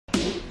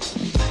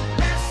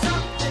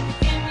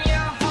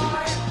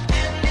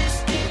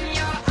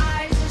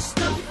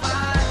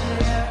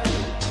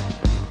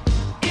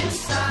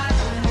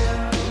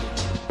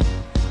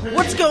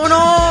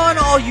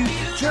you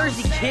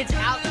Jersey kids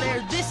out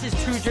there. This is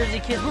True Jersey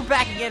Kids. We're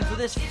back again for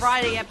this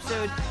Friday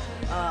episode.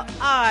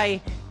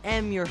 I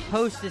am your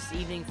host this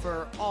evening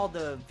for all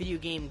the video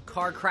game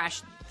car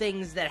crash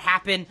things that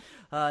happen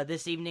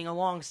this evening.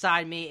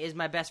 Alongside me is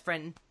my best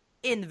friend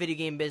in the video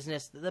game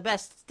business, the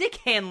best stick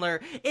handler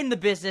in the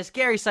business,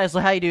 Gary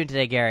Seisler. How you doing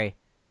today, Gary?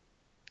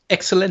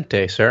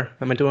 Excelente, sir.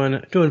 I'm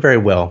doing very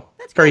well.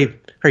 That's very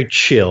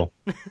chill.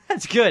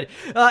 That's good.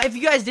 If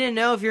you guys didn't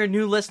know, if you're a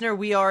new listener,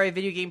 we are a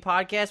video game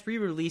podcast. We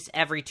release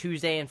every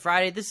Tuesday and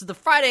Friday. This is the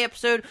Friday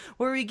episode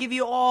where we give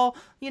you all,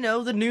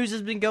 the news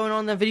has been going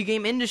on in the video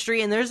game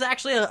industry, and there's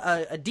actually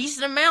a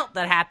decent amount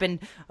that happened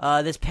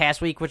this past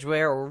week, which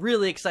we're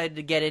really excited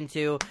to get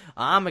into.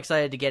 I'm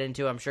excited to get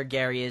into. I'm sure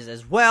Gary is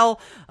as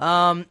well.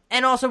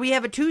 And also, we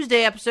have a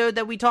Tuesday episode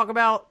that we talk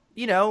about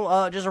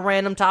just a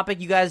random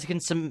topic. You guys can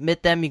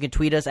submit them. You can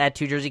tweet us at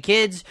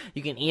 2JerseyKids.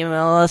 You can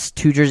email us,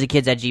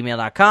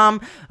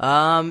 2JerseyKids@gmail.com.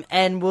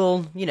 And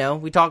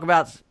we talk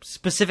about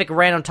specific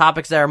random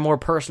topics that are more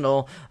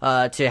personal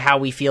to how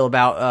we feel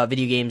about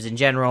video games in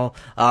general.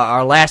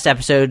 Our last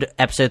episode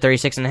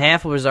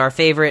 36.5, was our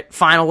favorite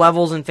final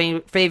levels and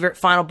favorite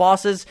final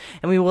bosses.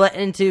 And we went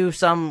into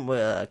some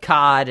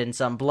COD and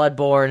some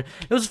Bloodborne.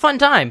 It was a fun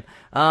time.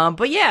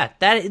 But yeah,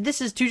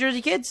 this is Two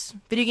Jersey Kids,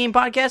 video game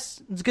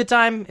podcast. It's a good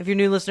time. If you're a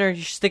new listener,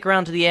 you should stick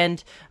around to the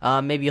end.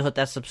 Maybe you'll hit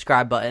that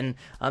subscribe button.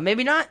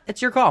 Maybe not.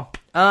 It's your call.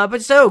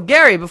 But so,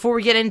 Gary, before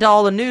we get into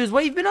all the news,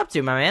 what have you been up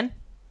to, my man?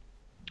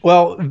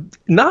 Well,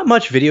 not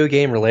much video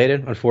game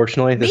related,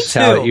 unfortunately. This is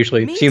how it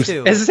usually seems.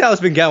 This is how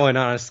it's been going,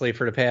 honestly,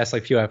 for the past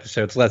few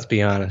episodes. Let's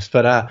be honest.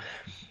 But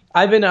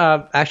I've been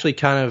actually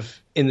kind of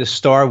in the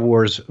Star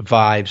Wars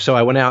vibe, so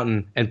I went out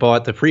and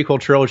bought the prequel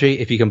trilogy,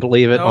 if you can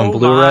believe it, on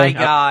Blu-ray. Oh my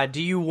God!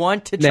 Do you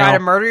want to try to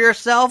murder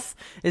yourself?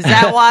 Is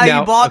that why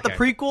you bought the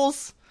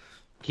prequels?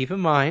 Keep in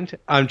mind,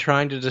 I'm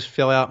trying to just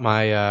fill out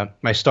my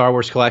my Star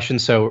Wars collection.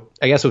 So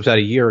I guess it was about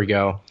a year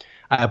ago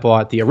I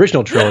bought the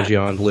original trilogy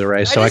on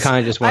Blu-ray. So I kind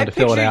of just wanted to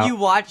fill it out. I picture you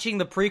watching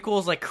the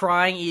prequels, like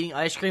crying, eating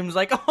ice cream,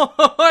 like,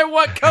 oh, I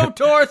want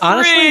KOTOR 3.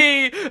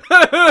 Honestly,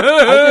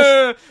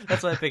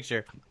 that's what I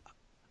picture.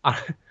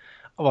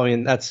 Well, I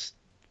mean, that's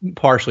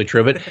partially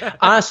true, but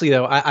honestly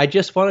though, I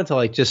just wanted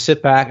to just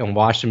sit back and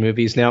watch the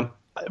movies. Now,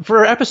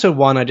 for episode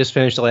 1, I just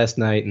finished it last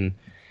night, and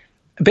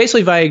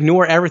basically if I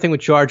ignore everything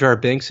with Jar Jar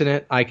Binks in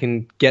it, I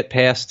can get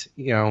past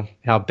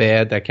how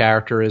bad that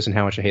character is and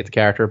how much I hate the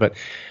character. But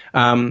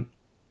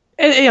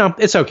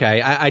it's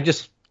okay.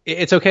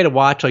 It's okay to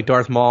watch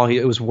Darth Maul.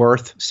 It was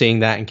worth seeing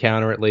that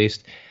encounter at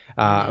least.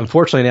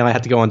 Unfortunately, now I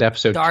have to go on to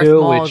episode 2. Darth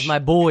Maul is my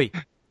boy.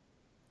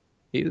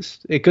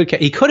 He could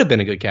have been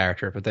a good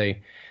character, but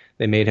they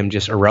made him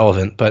just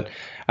irrelevant. But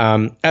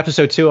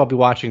episode 2 I'll be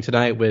watching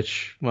tonight,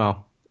 which,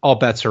 well, all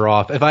bets are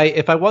off. If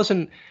I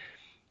wasn't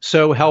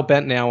so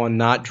hell-bent now on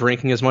not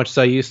drinking as much as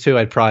I used to,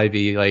 I'd probably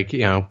be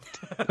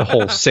the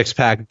whole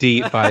 6-pack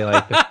deep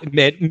by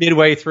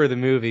midway through the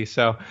movie.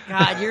 So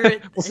God,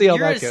 we'll see how that goes. You're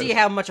going to see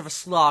how much of a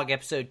slog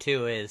episode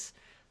 2 is.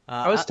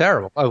 That was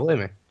terrible. Oh, believe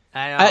me.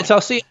 I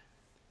know.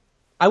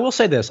 I will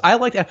say this. I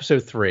liked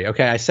episode 3.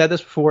 Okay, I said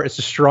this before. It's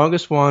the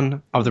strongest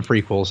one of the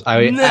prequels.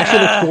 I actually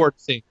look forward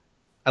to seeing.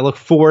 I look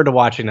forward to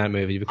watching that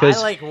movie because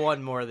I like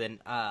 1 more than.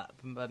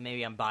 But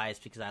maybe I'm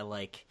biased because I don't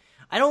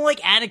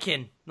like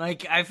Anakin.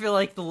 I feel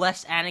like the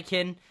less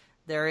Anakin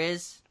there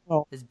is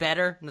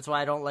better, and that's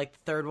why I don't like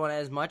the 3rd one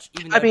as much.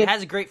 Even though it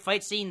has a great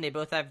fight scene, they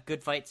both have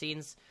good fight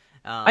scenes.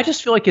 I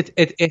just feel like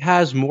it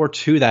has more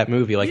to that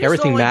movie.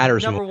 Everything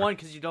matters. Number 1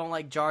 because you don't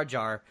like Jar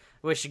Jar,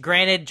 which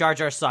granted, Jar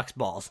Jar sucks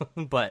balls,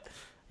 but.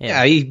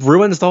 Yeah, he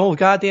ruins the whole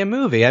goddamn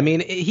movie. I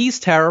mean,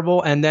 he's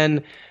terrible, and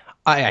then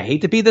I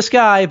hate to be this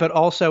guy, but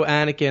also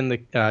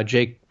Anakin,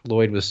 Jake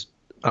Lloyd was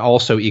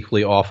also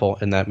equally awful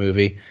in that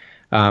movie.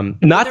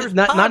 Not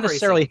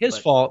necessarily his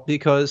fault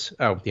because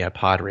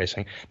pod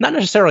racing. Not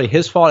necessarily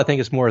his fault. I think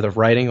it's more of the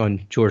writing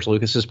on George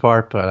Lucas's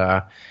part,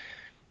 but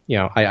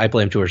I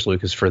blame George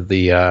Lucas for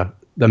the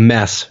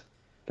mess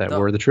that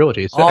were the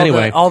trilogies. So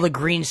anyway, all the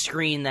green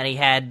screen that he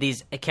had,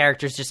 these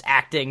characters just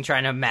acting,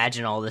 trying to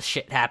imagine all this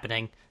shit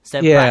happening.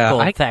 Instead of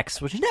practical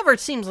effects, which never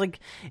seems like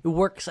it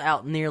works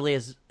out nearly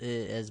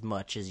as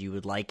much as you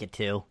would like it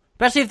to.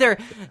 Especially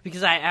if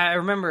because I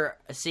remember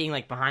seeing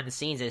behind the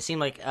scenes, it seemed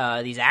like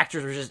these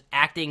actors were just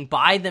acting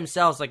by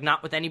themselves,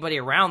 not with anybody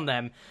around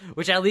them.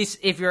 Which at least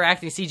if you're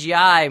acting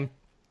CGI,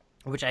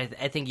 which I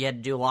think you had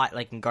to do a lot,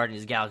 in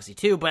Guardians of the Galaxy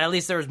 2, but at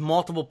least there was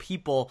multiple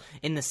people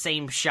in the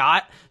same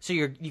shot, so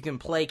you can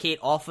placate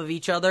off of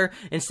each other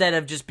instead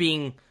of just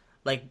being.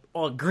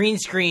 On green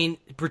screen,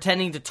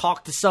 pretending to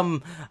talk to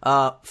some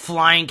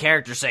flying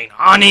character saying,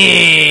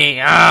 "Honey!"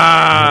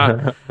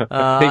 Yeah,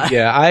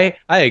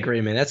 I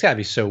agree, man. That's gotta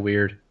be so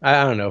weird.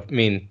 I don't know. I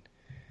mean,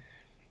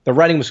 the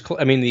writing was.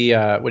 What do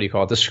you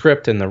call it? The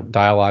script and the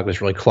dialogue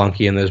was really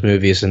clunky in those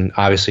movies, and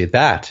obviously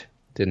that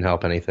didn't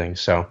help anything.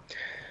 So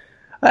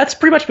that's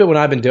pretty much been what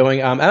I've been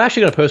doing. I'm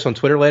actually going to post on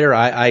Twitter later.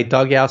 I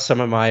dug out some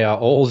of my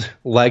old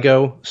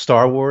Lego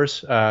Star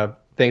Wars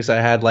things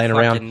I had laying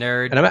around.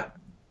 Nerd. And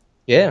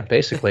yeah,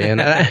 basically. And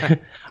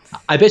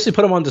I basically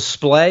put them on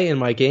display in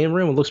my game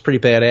room. It looks pretty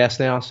badass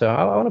now, so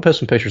I want to post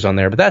some pictures on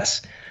there. But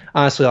that's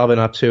honestly all I've been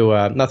up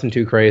to. Nothing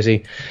too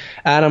crazy.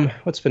 Adam,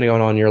 what's been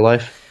going on in your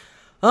life?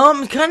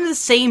 Kind of the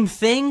same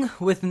thing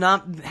with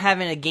not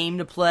having a game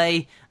to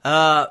play.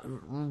 I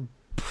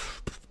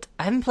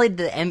haven't played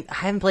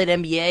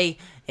NBA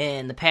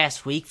in the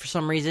past week for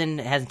some reason.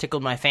 It hasn't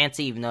tickled my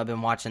fancy, even though I've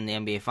been watching the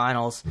NBA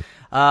Finals.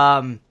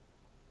 I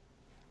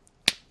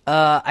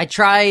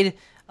tried.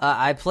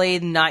 I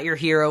played Not Your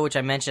Hero, which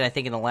I mentioned, I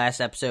think, in the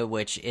last episode,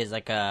 which is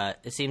like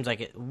it seems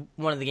like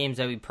one of the games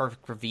that would be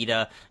perfect for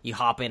Vita. You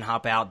hop in,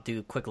 hop out,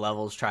 do quick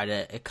levels, try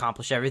to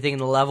accomplish everything in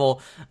the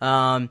level.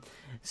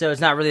 So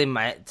it's not really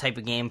my type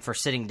of game for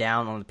sitting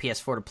down on the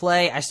PS4 to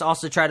play. I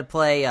also try to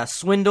play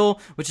Swindle,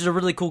 which is a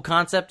really cool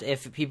concept.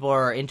 If people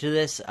are into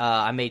this,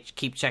 I may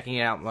keep checking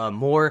it out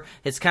more.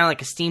 It's kind of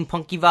like a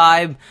steampunky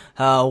vibe,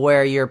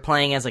 where you're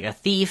playing as like a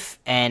thief,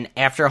 and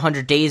after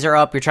 100 days are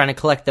up, you're trying to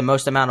collect the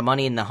most amount of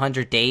money in the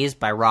 100 days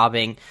by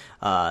robbing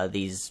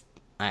these.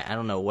 I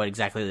don't know what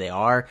exactly they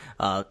are.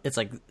 It's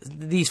like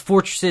these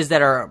fortresses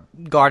that are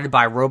guarded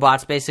by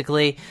robots,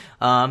 basically.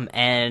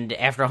 And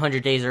after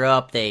 100 days are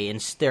up,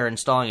 they're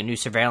installing a new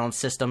surveillance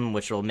system,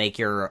 which will make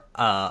your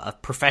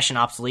profession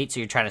obsolete. So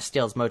you're trying to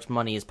steal as much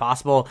money as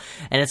possible.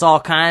 And it's all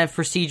kind of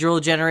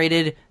procedural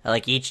generated.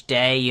 Like each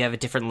day, you have a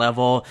different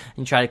level,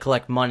 and you try to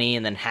collect money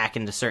and then hack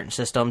into certain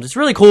systems. It's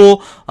really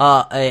cool.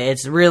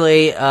 It's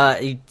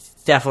really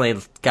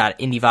definitely got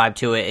indie vibe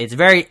to it.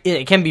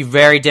 It can be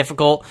very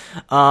difficult.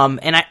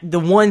 And the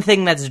one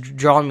thing that's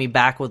drawn me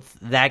back with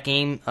that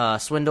game,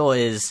 Swindle,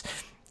 is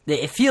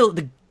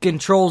the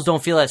controls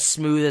don't feel as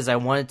smooth as I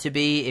want it to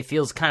be. It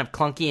feels kind of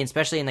clunky, and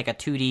especially in like a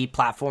 2D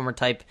platformer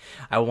type.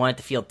 I want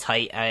it to feel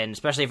tight, and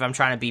especially if I'm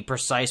trying to be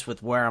precise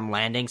with where I'm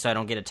landing so I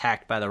don't get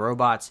attacked by the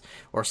robots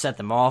or set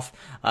them off.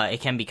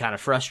 It can be kind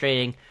of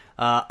frustrating.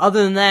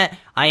 Other than that,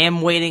 I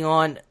am waiting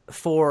on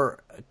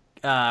for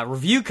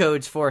review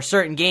codes for a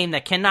certain game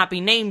that cannot be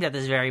named at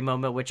this very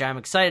moment, which I'm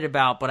excited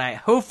about, but I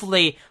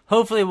hopefully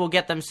will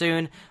get them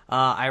soon.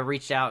 I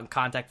reached out and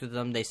contacted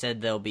them. They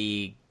said they'll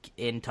be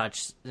in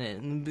touch.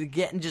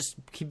 Just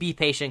be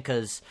patient,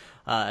 because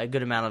a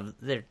good amount of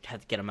they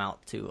have to get them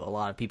out to a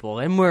lot of people,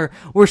 and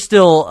we're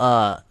still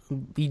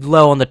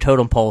low on the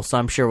totem pole, so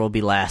I'm sure we'll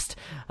be last.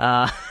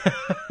 But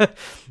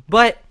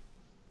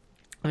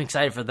I'm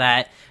excited for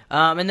that.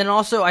 And then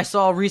also I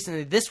saw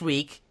recently this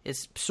week,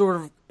 it's sort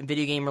of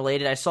video game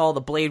related, I saw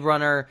the Blade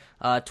Runner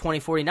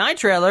 2049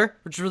 trailer,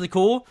 which is really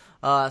cool.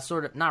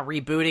 Sort of not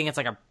rebooting, it's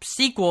like a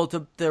sequel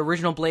to the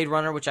original Blade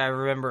Runner, which I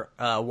remember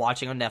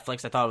watching on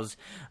Netflix. I thought it was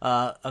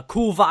a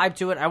cool vibe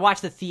to it. I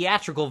watched the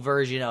theatrical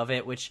version of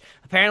it, which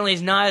apparently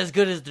is not as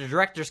good as the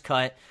director's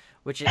cut,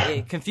 which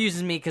it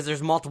confuses me because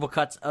there's multiple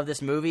cuts of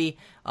this movie,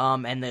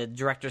 and the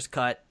director's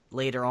cut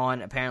later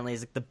on apparently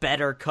is like the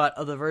better cut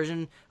of the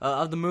version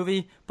of the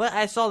movie. But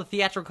I saw the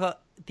theatrical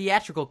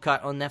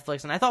cut on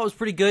Netflix, and I thought it was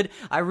pretty good.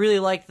 I really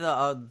liked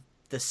the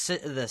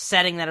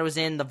setting that it was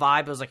in, the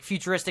vibe. It was like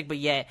futuristic, but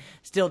yet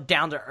still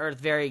down to earth,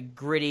 very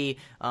gritty.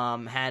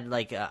 Had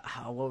like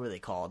what were they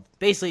called?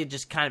 Basically,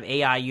 just kind of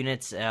AI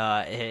units.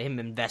 Him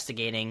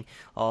investigating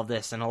all of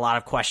this, and a lot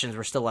of questions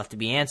were still left to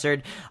be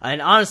answered.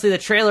 And honestly, the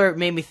trailer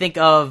made me think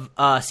of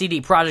CD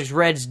Projekt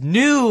Red's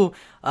new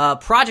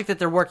project that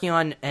they're working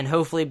on, and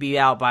hopefully be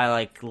out by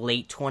like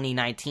late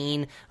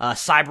 2019,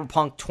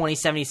 Cyberpunk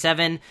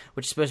 2077,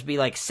 which is supposed to be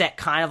like set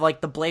kind of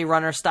like the Blade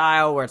Runner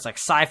style, where it's like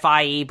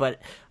sci-fi-y,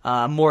 but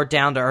more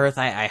down to earth.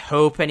 I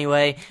hope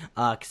anyway,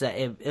 because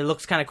it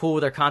looks kind of cool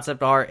with their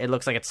concept art. It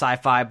looks like it's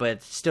sci-fi, but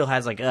it still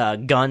has like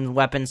gun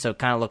weapons, so it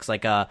kind of looks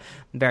like a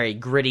very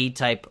gritty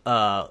type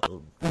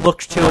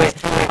look to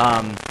it.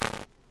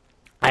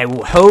 I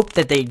hope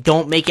that they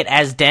don't make it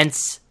as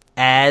dense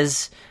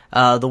as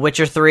The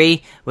Witcher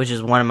 3, which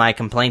is one of my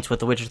complaints with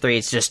The Witcher 3.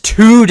 It's just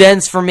too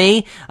dense for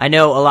me. I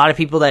know a lot of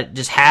people that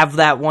just have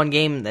that one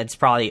game, that's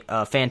probably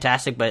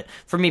fantastic, but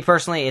for me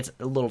personally,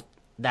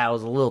 that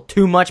was a little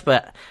too much.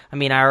 But I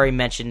mean, I already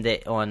mentioned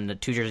it on the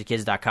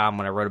twojerseykids.com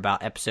when I wrote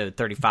about episode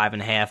 35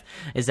 and a half,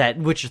 is that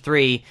Witcher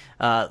 3,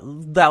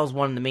 that was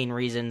one of the main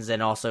reasons,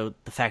 and also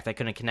the fact that I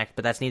couldn't connect,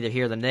 but that's neither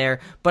here nor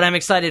there. But I'm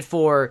excited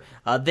for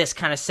this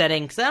kind of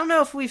setting, because I don't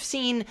know if we've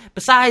seen,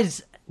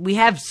 besides, we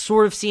have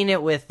sort of seen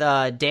it with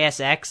Deus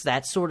Ex,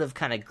 that sort of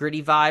kind of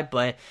gritty vibe,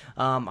 but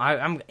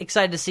I'm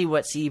excited to see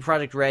what CD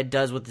Projekt Red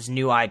does with this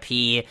new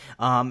IP,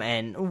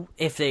 and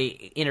if they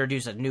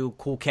introduce a new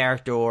cool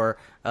character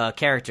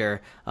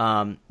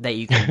that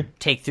you can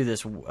take through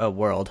this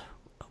world.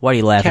 What are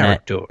you laughing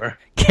at?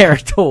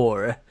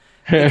 Character.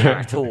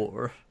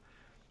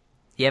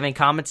 You have any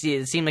comments?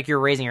 It seemed like you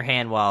were raising your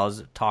hand while I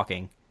was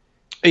talking.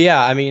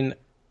 Yeah, I mean,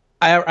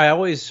 I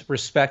always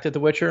respected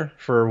The Witcher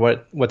for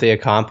what they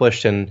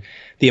accomplished and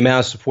the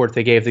amount of support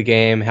they gave the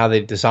game, how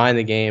they designed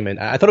the game, and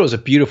I thought it was a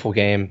beautiful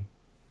game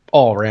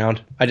all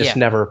around. I just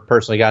never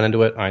personally got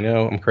into it. I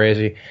know, I'm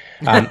crazy.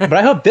 But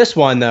I hope this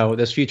one, though,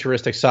 this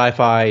futuristic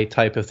sci-fi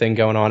type of thing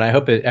going on, I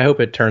hope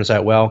it turns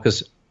out well,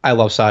 because I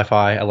love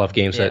sci-fi. I love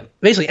games that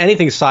basically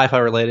anything sci-fi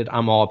related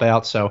I'm all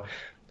about, so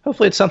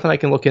hopefully it's something I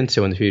can look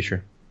into in the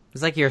future.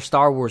 It's like you're a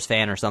Star Wars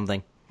fan or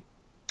something.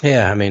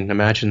 Yeah, I mean,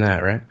 imagine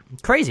that, right?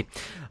 Crazy.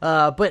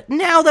 But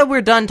now that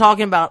we're done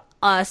talking about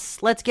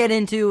us, let's get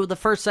into the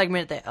first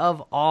segment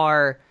of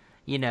our,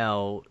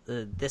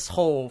 this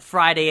whole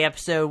Friday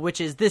episode,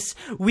 which is This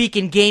Week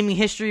in Gaming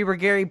History, where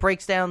Gary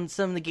breaks down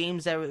some of the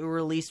games that were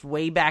released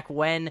way back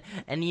when.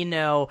 And,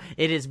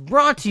 it is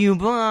brought to you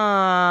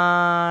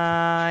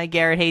by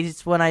Garrett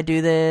hates when I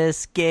do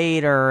this,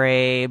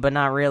 Gatorade, but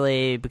not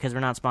really, because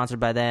we're not sponsored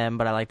by them,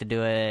 but I like to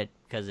do it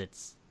because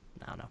it's,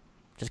 I don't know.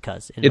 Just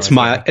cause it's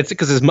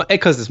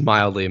because it's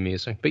mildly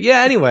amusing. But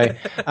yeah, anyway,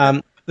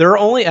 there are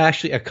only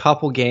actually a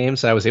couple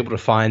games that I was able to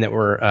find that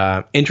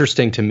were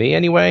interesting to me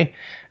anyway.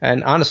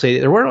 And honestly,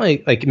 there weren't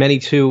really like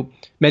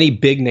many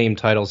big name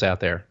titles out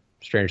there,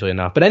 strangely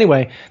enough. But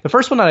anyway, the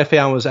first one that I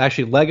found was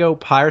actually Lego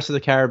Pirates of the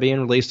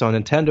Caribbean, released on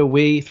Nintendo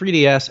Wii,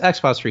 3DS,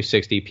 Xbox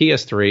 360,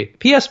 PS3,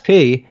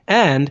 PSP,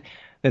 and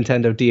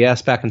Nintendo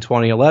DS back in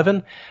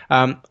 2011.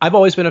 I've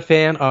always been a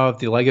fan of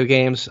the Lego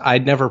games.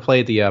 I'd never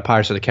played the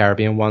Pirates of the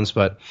Caribbean ones,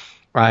 but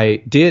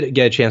I did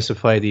get a chance to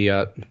play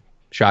the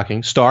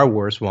shocking Star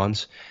Wars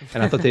ones,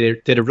 and I thought they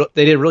did a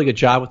really good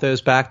job with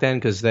those back then,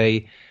 because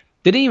they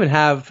didn't even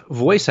have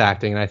voice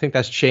acting, and I think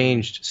that's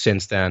changed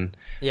since then.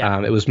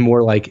 Yeah. It was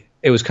more like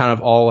it was kind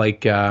of all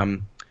like a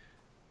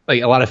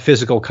lot of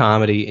physical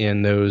comedy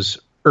in those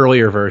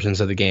earlier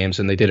versions of the games,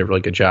 and they did a really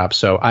good job,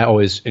 so I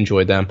always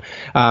enjoyed them.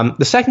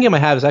 The second game I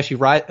have is actually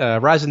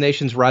Rise of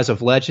Nations, Rise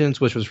of Legends,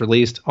 which was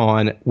released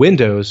on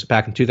Windows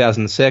back in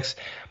 2006.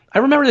 I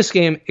remember this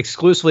game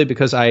exclusively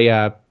because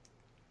I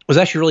was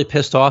actually really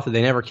pissed off that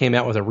they never came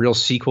out with a real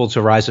sequel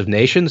to Rise of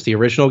Nations, the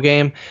original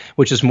game,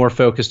 which is more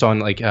focused on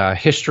like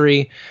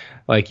history.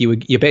 Like you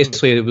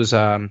basically, it was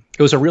a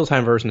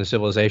real-time version of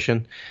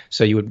Civilization.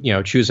 So you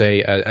would choose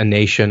a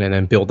nation and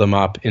then build them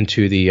up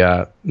into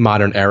the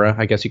modern era,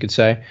 I guess you could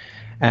say.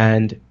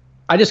 And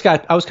I was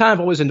kind of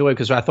always annoyed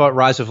because I thought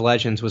Rise of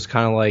Legends was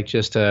kind of like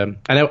just I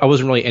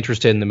wasn't really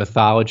interested in the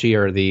mythology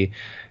or the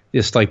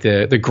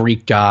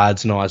Greek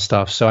gods and all that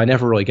stuff. So I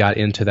never really got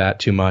into that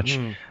too much.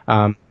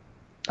 I'm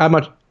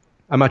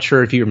not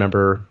sure if you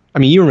remember. I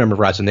mean, you remember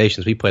Rise of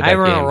Nations. We played that game.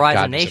 I remember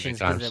Rise of Nations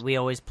because we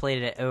always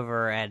played it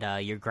over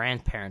at your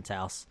grandparents'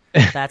 house.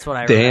 That's what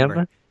I remember.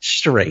 Damn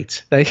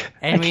straight. That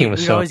game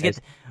was so amazing.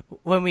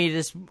 When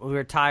we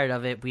were tired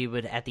of it, we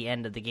would, at the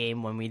end of the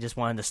game, when we just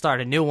wanted to start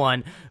a new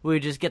one, we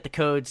would just get the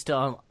codes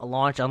to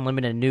launch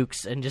unlimited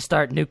nukes and just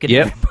start nuking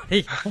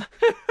everybody.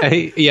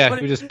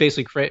 We just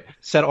basically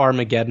set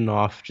Armageddon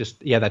off.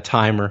 That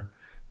timer.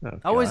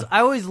 Oh,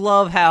 I always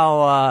love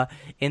how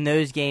in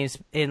those games,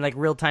 in like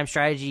real time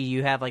strategy,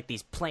 you have like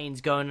these planes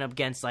going up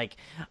against like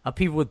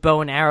people with bow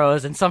and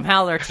arrows, and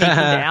somehow they're taking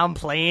down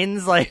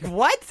planes. Like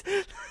what?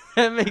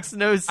 That makes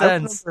no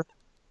sense.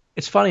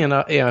 It's funny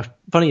enough. Yeah,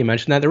 funny you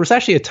mentioned that. There was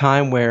actually a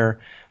time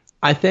where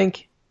I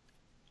think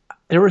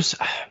there was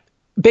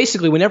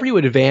basically whenever you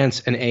would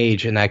advance an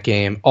age in that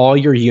game, all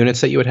your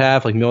units that you would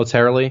have, like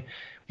militarily,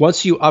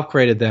 once you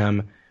upgraded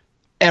them,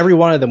 every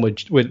one of them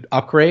would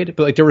upgrade,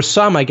 but like there were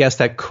some, I guess,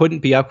 that couldn't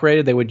be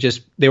upgraded. They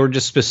were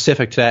just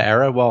specific to that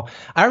era. Well,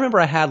 I remember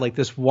I had like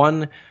this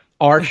one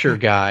archer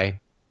guy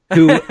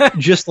who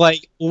just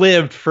like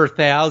lived for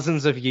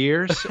thousands of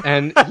years,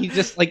 and he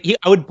just like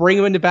I would bring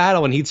him into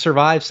battle and he'd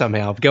survive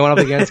somehow, going up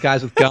against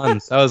guys with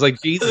guns. I was like,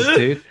 Jesus,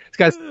 dude,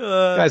 this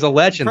guy's a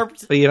legend.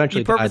 But he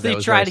eventually purposely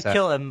tried to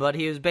kill him, but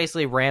he was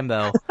basically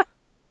Rambo.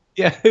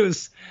 Yeah, it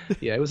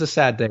was a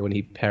sad day when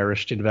he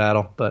perished in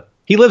battle, but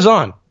he lives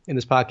on in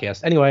this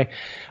podcast. Anyway,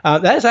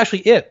 that is actually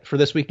it for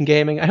This Week in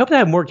Gaming. I hope to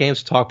have more games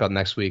to talk about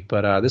next week,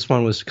 but this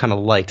one was kind of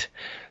light.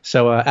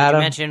 So,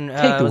 Adam, you mentioned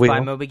take the wheel. By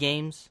Moby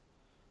Games?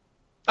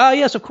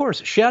 Yes, of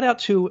course. Shout out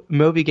to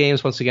Moby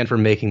Games once again for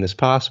making this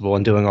possible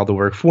and doing all the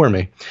work for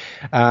me,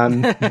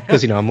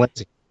 because I'm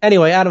lazy.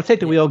 Anyway, Adam, take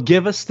the wheel.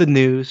 Give us the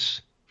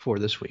news for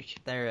this week.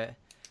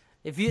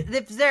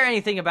 If there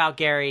anything about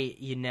Gary,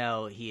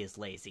 he is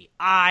lazy.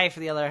 I, for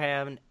the other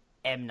hand,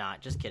 am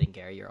not. Just kidding,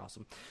 Gary. You're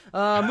awesome.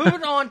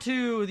 Moving on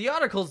to the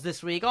articles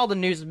this week. All the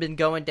news has been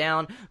going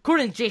down.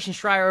 According to Jason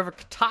Schreier over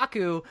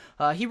Kotaku,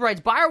 he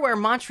writes, BioWare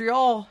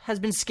Montreal has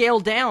been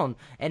scaled down,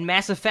 and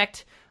Mass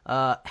Effect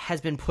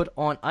has been put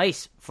on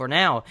ice for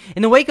now.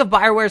 In the wake of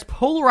BioWare's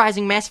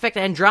polarizing Mass Effect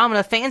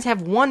Andromeda, fans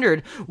have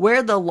wondered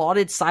where the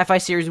lauded sci-fi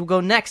series will go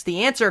next.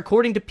 The answer,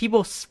 according to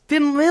people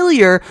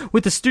familiar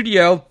with the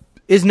studio,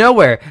 is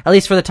nowhere, at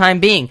least for the time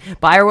being.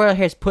 BioWare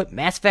has put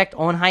Mass Effect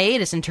on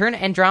hiatus and turned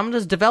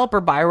Andromeda's developer,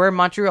 BioWare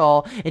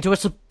Montreal, into a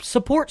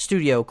support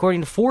studio,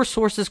 according to 4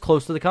 sources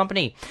close to the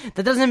company.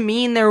 That doesn't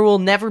mean there will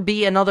never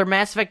be another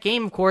Mass Effect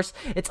game, of course.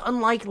 It's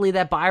unlikely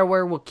that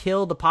BioWare will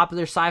kill the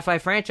popular sci-fi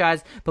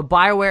franchise, but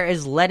BioWare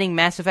is letting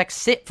Mass Effect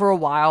sit for a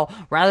while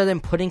rather than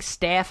putting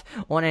staff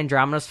on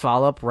Andromeda's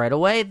follow-up right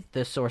away,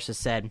 the sources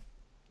said.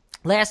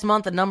 Last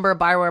month, a number of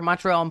BioWare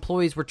Montreal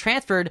employees were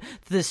transferred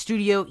to the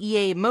studio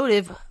EA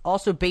Motive,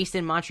 also based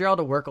in Montreal,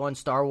 to work on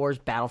Star Wars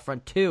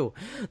Battlefront 2.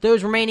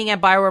 Those remaining at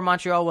BioWare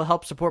Montreal will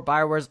help support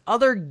BioWare's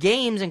other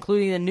games,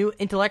 including the new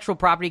intellectual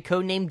property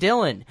codenamed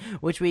Dylan,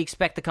 which we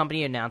expect the company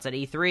to announce at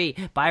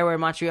E3. BioWare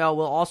Montreal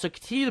will also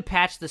continue to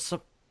patch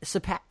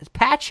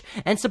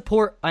and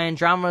support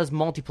Andromeda's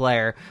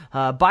multiplayer.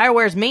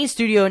 BioWare's main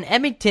studio in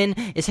Edmonton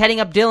is heading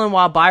up Dylan,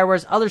 while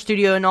BioWare's other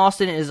studio in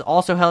Austin is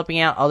also helping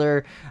out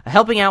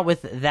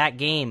with that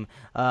game.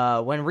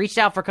 When reached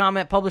out for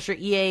comment, publisher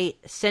EA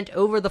sent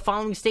over the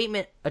following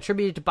statement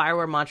attributed to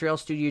BioWare Montreal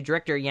studio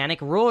director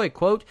Yannick Roy,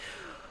 quote,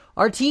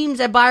 "Our teams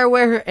at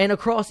BioWare and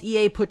across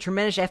EA put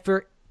tremendous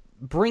effort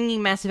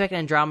bringing Mass Effect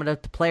Andromeda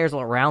to players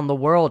around the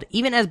world.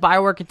 Even as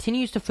BioWare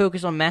continues to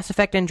focus on Mass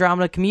Effect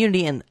Andromeda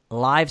community and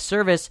live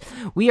service,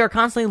 we are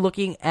constantly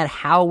looking at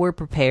how we're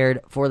prepared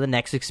for the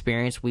next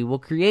experience we will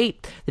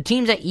create. The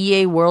teams at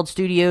EA Worldwide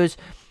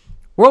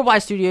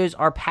Studios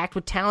are packed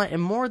with talent,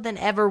 and more than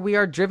ever, we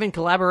are driven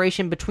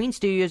collaboration between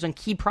studios on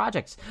key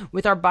projects.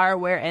 With our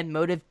BioWare and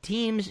Motive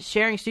teams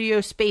sharing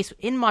studio space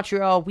in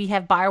Montreal, we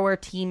have BioWare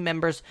team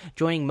members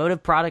joining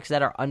Motive products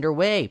that are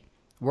underway.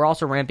 We're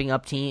also ramping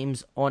up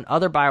teams on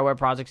other BioWare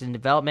projects in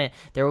development.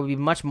 There will be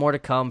much more to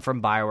come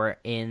from BioWare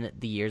in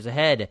the years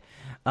ahead."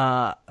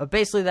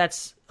 Basically,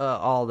 that's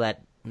all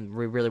that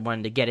we really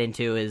wanted to get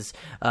into is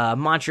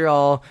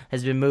Montreal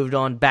has been moved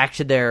on back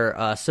to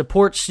their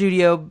support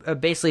studio,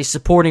 basically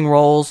supporting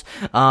roles,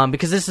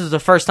 because this is the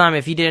first time,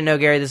 if you didn't know,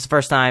 Gary, this is the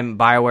first time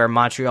BioWare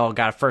Montreal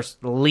got first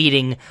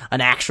leading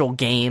an actual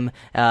game.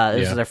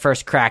 This is their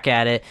first crack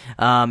at it,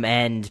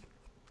 and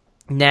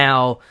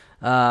now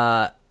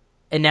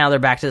they're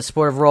back to the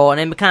supportive role, and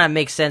it kind of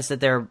makes sense that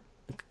they're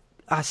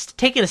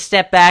taking a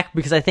step back,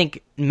 because I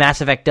think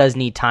Mass Effect does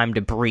need time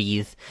to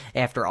breathe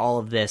after all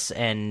of this,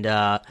 and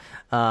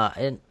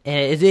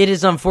it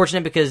is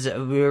unfortunate because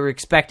we were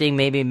expecting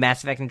maybe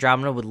Mass Effect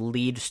Andromeda would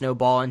lead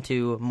Snowball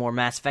into more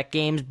Mass Effect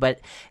games, but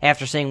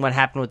after seeing what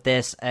happened with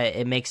this,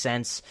 it makes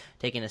sense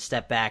taking a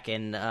step back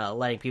and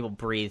letting people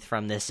breathe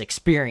from this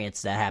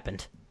experience that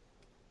happened.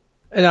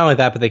 And not only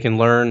that, but they can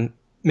learn,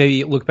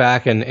 maybe look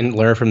back and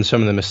learn from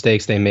some of the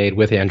mistakes they made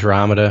with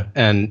Andromeda.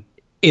 And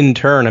in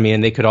turn, I mean,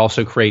 they could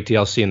also create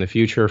DLC in the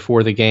future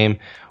for the game,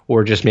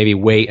 or just maybe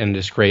wait and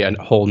just create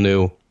a whole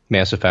new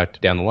Mass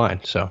Effect down the line.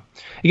 So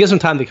it gives them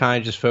time to kind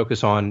of just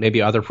focus on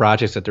maybe other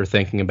projects that they're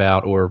thinking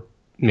about, or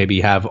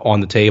maybe have on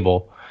the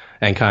table,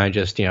 and kind of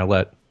just,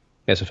 let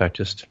Mass Effect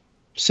just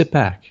sit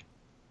back.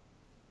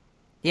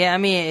 Yeah, I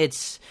mean,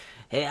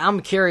 I'm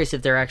curious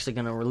if they're actually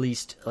going to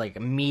release like a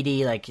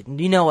meaty, like,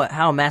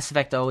 how Mass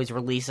Effect always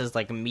releases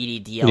like a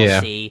meaty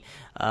DLC.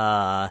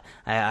 Yeah.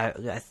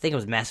 I think it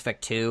was Mass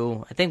Effect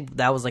 2. I think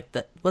that was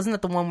wasn't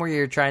that the one where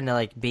you're trying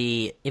to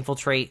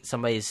infiltrate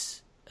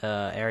somebody's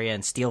area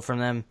and steal from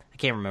them? I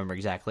can't remember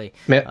exactly.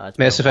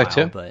 Mass Effect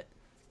 2. But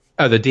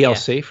the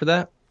DLC for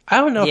that. I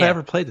don't know if I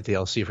ever played the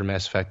DLC for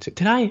Mass Effect 2.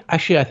 Did I?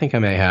 Actually, I think I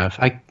may have.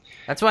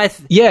 That's why.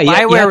 BioWare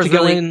you had to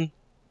go in.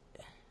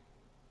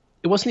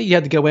 It wasn't that you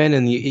had to go in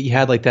and you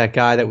had that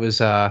guy that was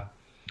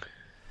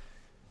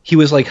he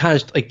was kind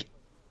of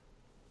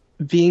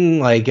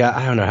being I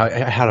don't know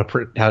how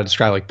to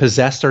describe,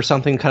 possessed or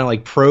something, kind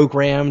of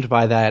programmed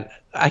by that.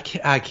 I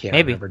can't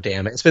remember.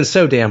 Damn it, it's been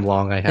so damn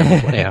long. I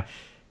haven't. Yeah,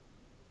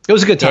 it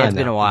was a good time. Yeah, it's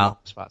been a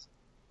while.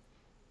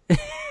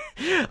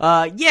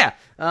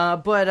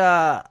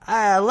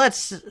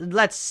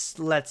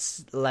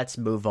 Let's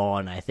move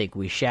on. I think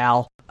we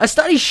shall. A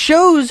study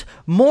shows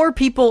more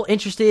people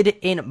interested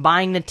in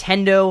buying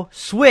Nintendo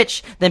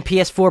Switch than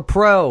PS4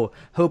 Pro.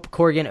 Hope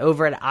Corrigan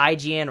over at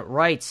IGN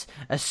writes,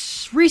 a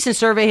recent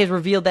survey has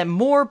revealed that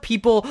more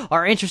people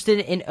are interested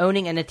in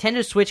owning a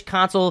Nintendo Switch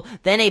console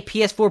than a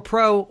PS4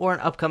 Pro or an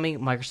upcoming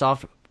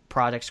Microsoft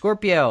Project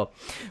Scorpio.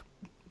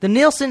 The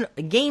Nielsen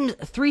Games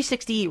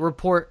 360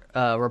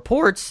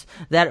 reports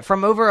that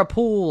from over a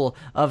pool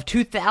of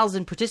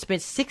 2,000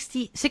 participants,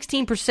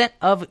 16%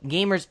 of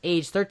gamers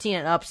aged 13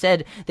 and up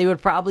said they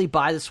would probably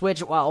buy the Switch,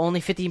 while only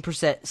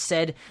 15%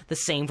 said the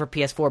same for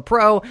PS4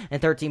 Pro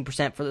and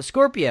 13% for the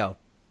Scorpio.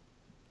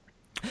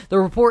 The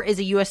report is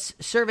a U.S.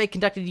 survey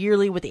conducted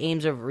yearly with the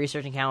aims of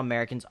researching how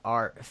Americans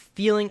are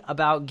feeling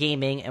about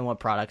gaming and what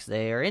products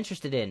they are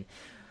interested in.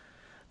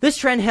 This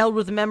trend held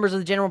with the members of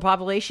the general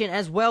population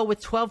as well,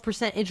 with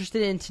 12%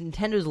 interested in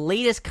Nintendo's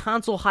latest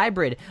console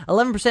hybrid,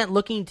 11%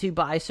 looking to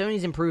buy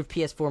Sony's improved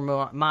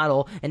PS4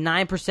 model, and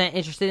 9%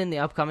 interested in the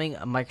upcoming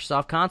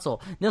Microsoft console.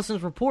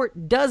 Nielsen's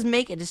report does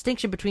make a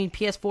distinction between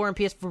PS4 and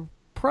PS4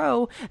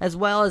 Pro, as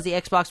well as the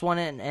Xbox One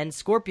and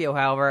Scorpio,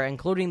 however,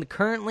 including the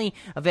currently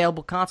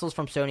available consoles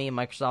from Sony and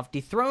Microsoft,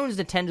 dethrones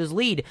Nintendo's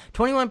lead.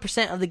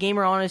 21% of the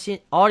gamer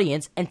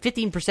audience and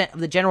 15% of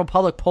the general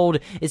public polled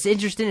is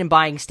interested in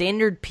buying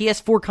standard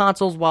PS4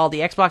 consoles, while the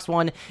Xbox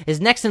One is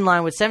next in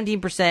line with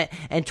 17%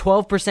 and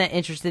 12%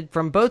 interested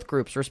from both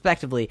groups,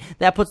 respectively.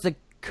 That puts the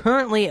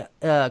currently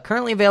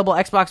available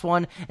Xbox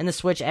One and the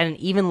Switch at an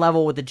even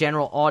level with the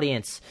general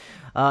audience.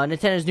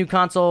 Nintendo's new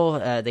console,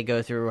 they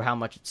go through how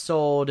much it's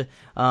sold,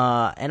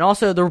 and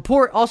also the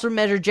report also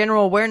measured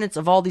general awareness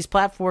of all these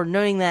platforms,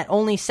 noting that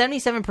only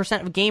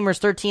 77% of gamers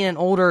 13 and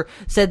older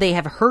said they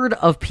have heard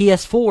of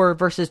PS4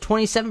 versus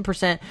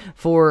 27%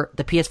 for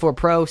the PS4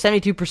 Pro,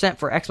 72%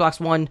 for Xbox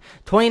One,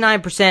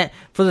 29%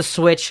 for the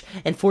Switch,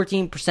 and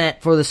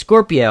 14% for the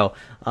Scorpio.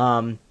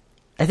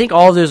 I think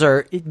all of those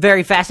are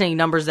very fascinating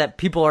numbers that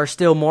people are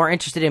still more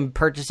interested in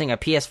purchasing a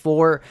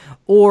PS4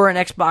 or an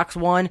Xbox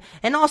One.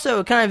 And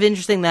also kind of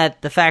interesting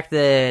that the fact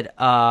that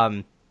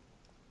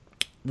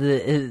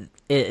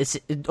it's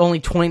only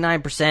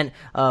 29%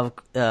 of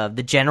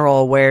the general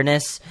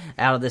awareness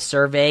out of the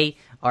survey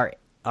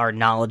are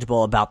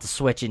knowledgeable about the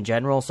Switch in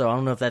general. So I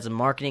don't know if that's a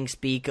marketing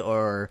speak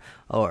or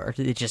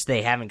it's just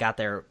they haven't got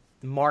their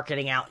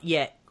marketing out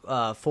yet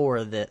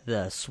for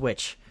the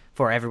Switch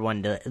for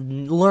everyone to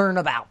learn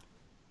about.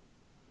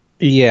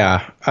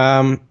 Yeah.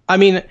 I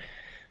mean,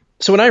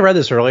 so when I read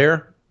this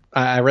earlier,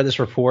 I read this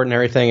report and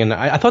everything, and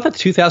I thought that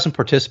 2,000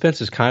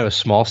 participants is kind of a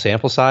small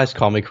sample size.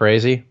 Call me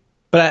crazy.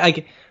 But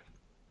I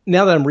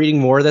now that I'm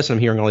reading more of this, I'm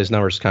hearing all these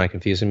numbers kind of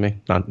confusing me.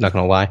 Not going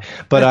to lie.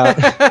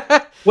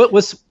 But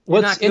what's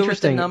You're not good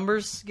interesting? with the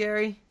numbers,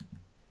 Gary?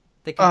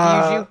 They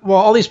confuse you? Well,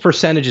 all these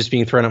percentages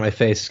being thrown at my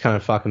face is kind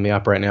of fucking me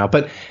up right now.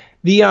 But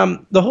the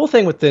whole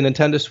thing with the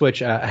Nintendo Switch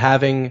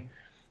having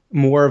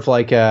more of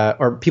like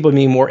or people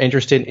being more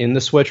interested in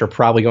the Switch or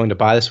probably going to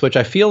buy the Switch,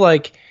 I feel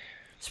like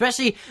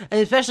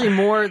especially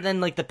more than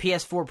like the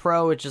PS4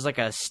 Pro, which is like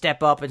a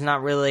step up. It's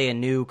not really a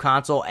new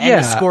console,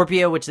 and the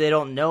Scorpio, which they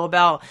don't know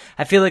about.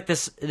 I feel like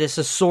this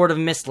is sort of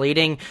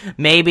misleading.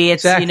 Maybe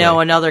it's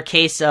another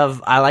case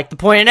of, I like to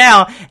point it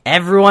out,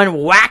 everyone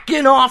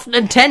whacking off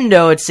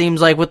Nintendo. It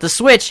seems like with the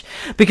Switch,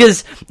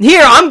 because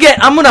here I'm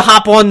gonna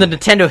hop on the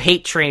Nintendo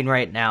hate train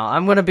right now.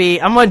 I'm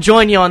gonna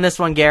join you on this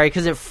one, Gary,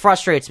 because it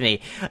frustrates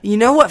me. You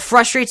know what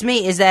frustrates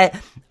me is that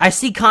I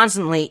see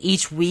constantly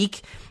each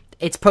week,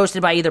 it's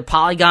posted by either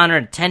Polygon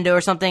or Nintendo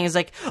or something. It's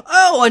like,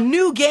 oh, a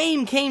new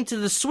game came to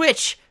the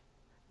Switch.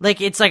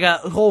 Like, it's like a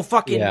whole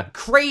fucking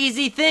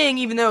crazy thing,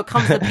 even though it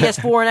comes to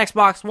PS4 and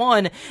Xbox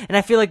One. And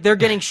I feel like they're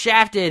getting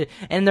shafted,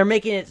 and they're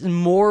making it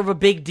more of a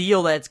big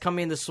deal that it's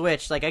coming to the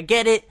Switch. Like, I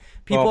get it.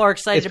 People are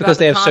excited about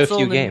the console. It's because they have so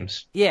few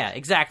games. Yeah,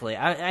 exactly.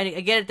 I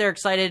get it. They're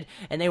excited,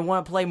 and they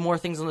want to play more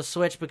things on the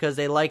Switch because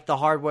they like the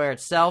hardware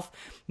itself.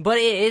 But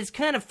it's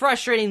kind of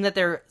frustrating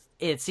that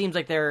it seems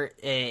like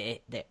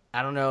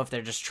I don't know if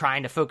they're just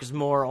trying to focus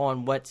more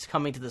on what's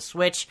coming to the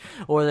Switch,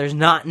 or there's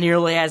not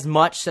nearly as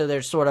much, so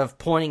they're sort of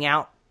pointing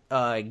out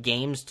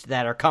games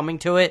that are coming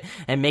to it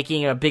and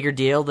making it a bigger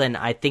deal than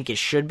I think it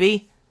should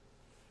be.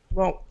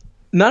 Well,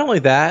 not only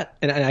that,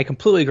 and I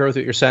completely agree with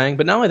what you're saying,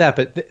 but not only that,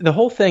 but the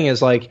whole thing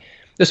is like,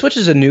 the Switch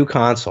is a new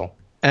console.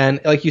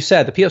 And like you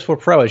said, the PS4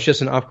 Pro is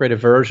just an upgraded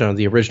version of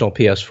the original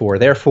PS4.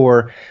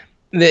 Therefore,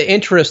 the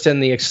interest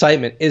and the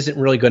excitement isn't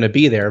really going to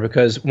be there,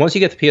 because once you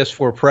get the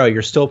PS4 Pro,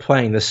 you're still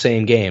playing the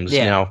same games.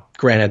 Yeah. You know,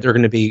 granted, they're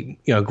going to be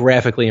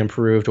graphically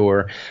improved,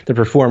 or the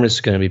performance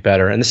is going to be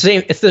better. And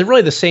it's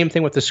really the same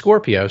thing with the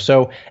Scorpio.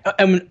 So,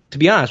 to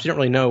be honest, we don't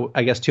really know,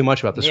 I guess, too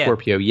much about the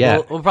Scorpio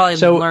yet. We'll probably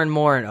learn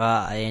more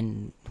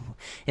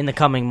in the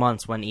coming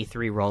months when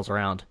E3 rolls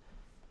around.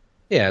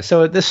 Yeah,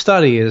 so this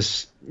study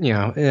is,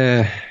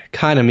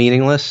 kind of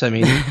meaningless. I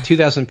mean,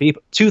 2,000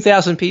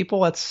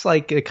 people, that's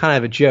like a kind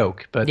of a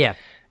joke, but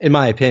in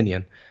my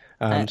opinion.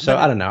 So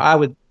I don't know. I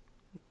would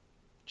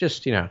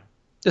just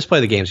play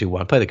the games you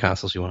want, play the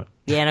consoles you want.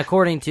 Yeah, and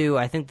according to,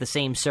 I think, the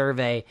same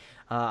survey,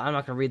 I'm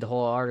not going to read the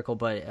whole article,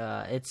 but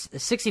it's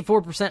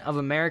 64% of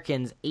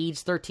Americans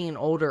aged 13 and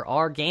older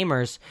are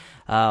gamers,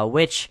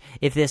 which,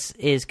 if this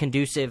is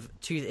conducive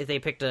to, if they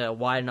picked a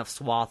wide enough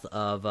swath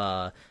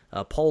of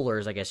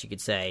pollers, I guess you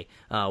could say,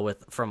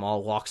 from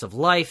all walks of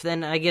life,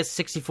 then I guess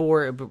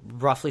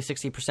roughly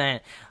 60%.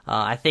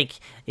 I think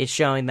it's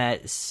showing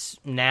that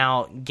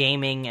now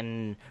gaming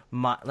and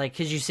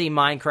because you see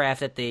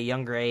Minecraft at the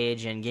younger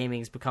age, and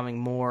gaming is becoming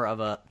more of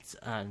a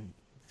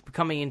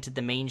coming into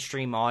the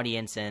mainstream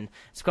audience, and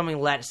it's becoming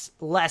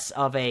less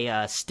of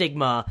a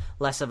stigma,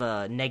 less of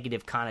a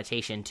negative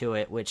connotation to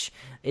it, which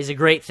is a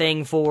great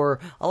thing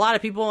for a lot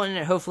of people,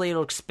 and hopefully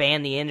it'll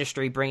expand the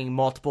industry, bringing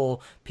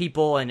multiple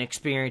people and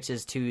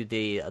experiences to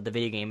the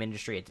video game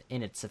industry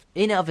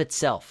in of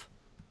itself.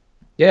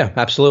 Yeah,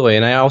 absolutely.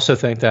 And I also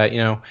think that,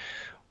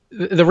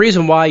 the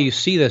reason why you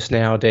see this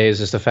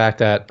nowadays is the fact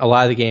that a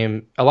lot of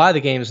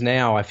the games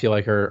now, I feel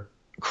like, are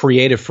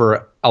created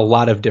for a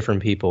lot of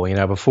different people.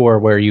 Before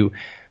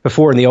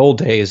in the old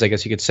days, I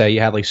guess you could say,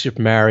 you had like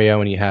Super Mario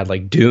and you had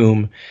like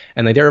Doom,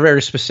 and they were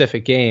very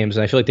specific games,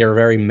 and I feel like they were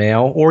very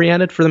male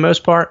oriented for the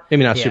most part.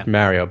 Maybe not Super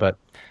Mario, but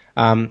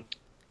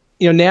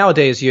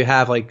nowadays you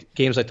have like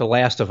games like The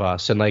Last of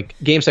Us, and like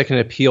games that can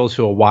appeal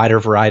to a wider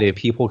variety of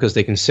people because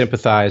they can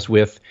sympathize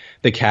with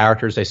the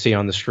characters they see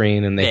on the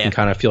screen, and they can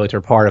kind of feel like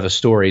they're part of a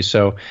story.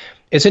 So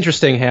it's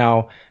interesting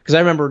how, because I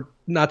remember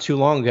not too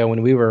long ago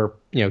when we were,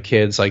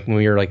 kids, like when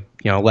we were like,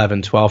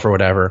 11, 12 or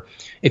whatever,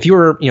 if you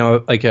were,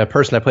 like a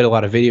person that played a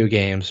lot of video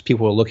games,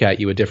 people will look at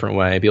you a different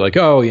way, be like,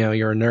 oh,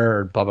 you're a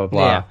nerd, blah, blah,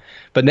 blah.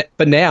 Yeah.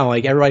 But now,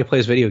 like, everybody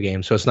plays video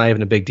games, so it's not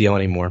even a big deal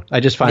anymore. I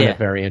just find it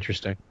very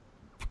interesting.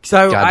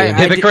 So Goddamn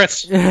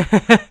hypocrites.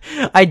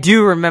 I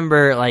do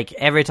remember, like,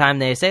 every time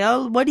they say,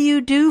 oh, what do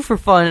you do for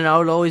fun? And I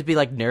would always be,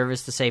 like,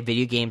 nervous to say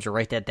video games or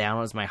write that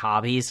down as my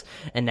hobbies.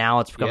 And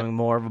now it's becoming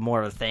more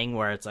of a thing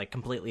where it's, like,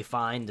 completely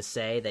fine to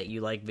say that you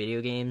like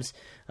video games,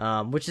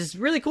 which is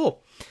really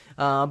cool.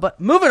 But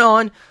moving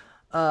on,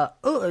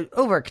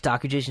 over at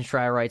Kotaku, Jason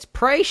Schreier writes,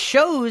 Prey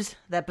shows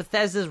that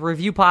Bethesda's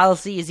review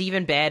policy is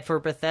even bad for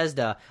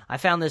Bethesda. I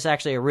found this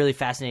actually a really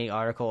fascinating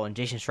article, and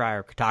Jason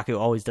Schreier, Kotaku,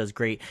 always does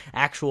great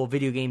actual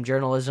video game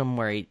journalism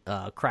where he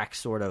cracks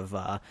sort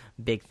of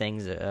big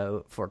things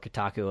for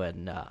Kotaku,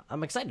 and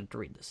I'm excited to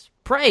read this.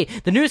 Prey,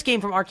 the newest game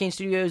from Arcane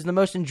Studios,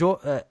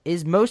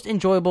 is most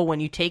enjoyable when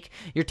you take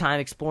your time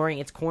exploring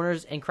its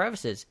corners and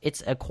crevices.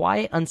 It's a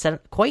quiet,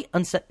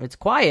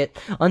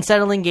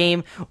 unsettling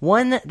game,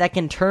 one that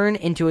can turn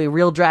into a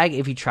real drag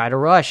if you try to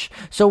rush.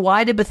 So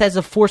why did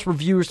Bethesda force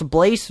reviewers to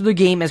blaze through the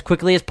game as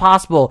quickly as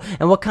possible,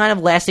 and what kind of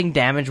lasting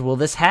damage will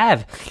this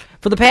have?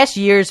 For the past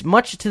years,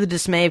 much to the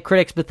dismay of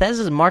critics,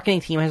 Bethesda's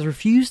marketing team has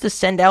refused to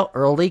send out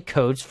early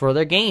codes for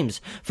their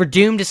games. For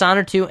Doom,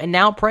 Dishonored 2, and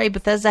now Prey,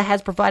 Bethesda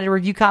has provided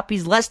review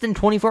copies less than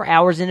 24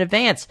 hours in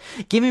advance,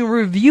 giving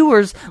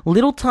reviewers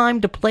little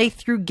time to play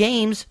through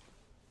games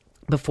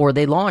before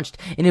they launched.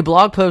 In a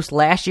blog post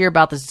last year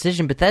about this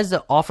decision,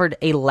 Bethesda offered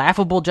a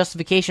laughable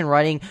justification,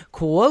 writing,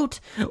 quote,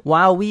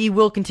 while we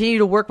will continue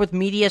to work with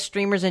media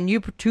streamers and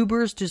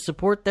YouTubers to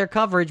support their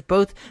coverage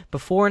both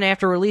before and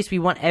after release, we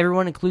want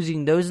everyone,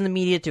 including those in the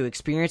media, to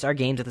experience our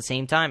games at the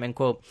same time, end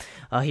quote.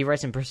 He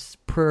writes in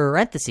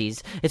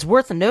parentheses, it's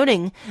worth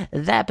noting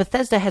that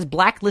Bethesda has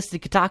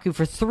blacklisted Kotaku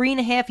for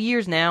 3.5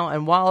 years now,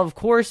 and while of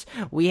course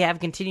we have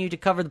continued to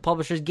cover the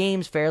publisher's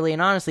games fairly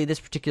and honestly,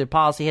 this particular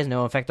policy has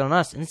no effect on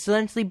us.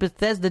 Incidentally,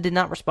 Bethesda did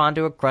not respond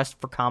to a request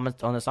for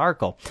comments on this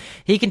article.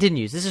 He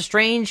continues, this is a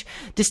strange,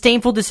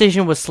 disdainful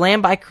decision was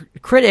slammed by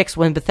critics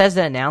when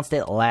Bethesda announced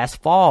it last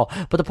fall,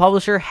 but the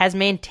publisher has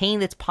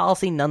maintained its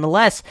policy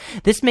nonetheless.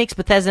 This makes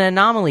Bethesda an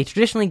anomaly.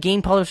 Traditionally,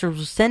 game publishers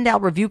will send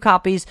out review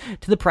copies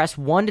to the press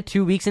 1 to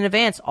 2 weeks in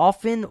advance,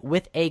 often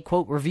with a,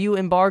 quote, review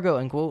embargo,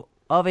 end quote,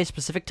 of a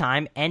specific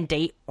time and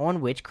date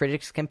on which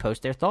critics can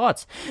post their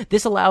thoughts.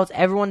 This allows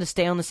everyone to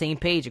stay on the same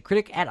page. A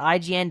critic at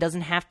IGN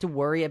doesn't have to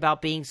worry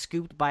about being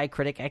scooped by a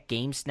critic at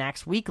Game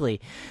Snacks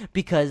Weekly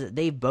because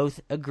they've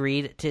both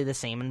agreed to the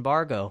same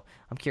embargo.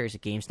 I'm curious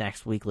if Game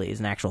Snacks Weekly is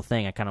an actual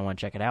thing. I kind of want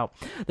to check it out.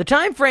 The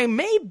time frame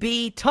may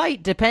be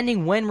tight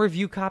depending when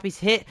review copies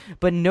hit,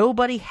 but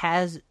nobody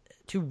has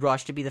to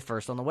rush to be the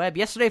first on the web.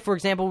 Yesterday, for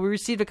example, we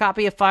received a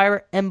copy of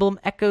Fire Emblem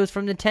Echoes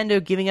from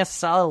Nintendo, giving us a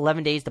solid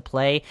 11 days to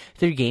play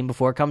through the game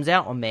before it comes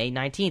out on May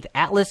 19th.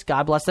 Atlas,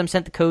 God bless them,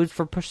 sent the codes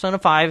for Persona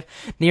 5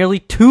 nearly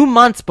 2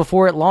 months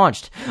before it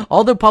launched.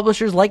 Although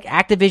publishers like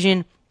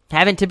Activision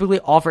haven't typically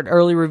offered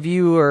early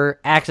review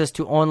or access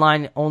to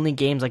online-only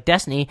games like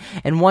Destiny,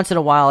 and once in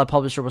a while a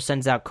publisher will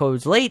send out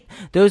codes late,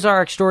 those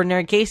are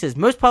extraordinary cases.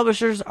 Most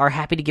publishers are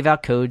happy to give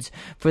out codes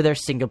for their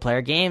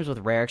single-player games, with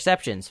rare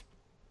exceptions.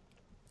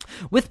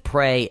 With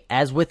Prey,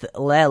 as with the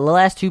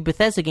last two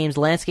Bethesda games,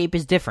 the landscape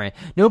is different.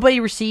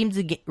 Nobody received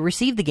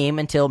the game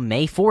until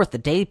May 4th, the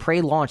day Prey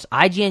launched.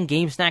 IGN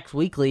Game Snacks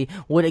Weekly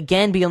would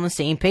again be on the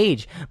same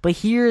page, but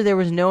here there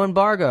was no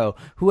embargo.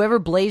 Whoever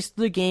blazed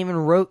through the game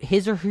and wrote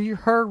his or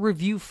her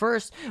review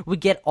first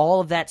would get all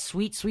of that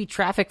sweet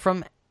traffic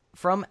from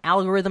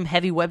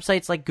algorithm-heavy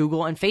websites like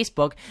Google and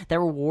Facebook that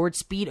reward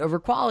speed over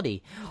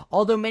quality.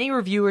 Although many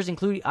reviewers,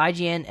 including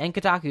IGN and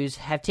Kotaku's,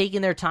 have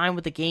taken their time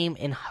with the game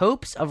in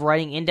hopes of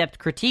writing in-depth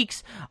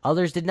critiques,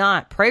 others did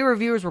not. Prey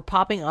reviewers were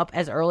popping up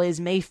as early as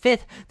May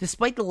 5th,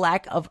 despite the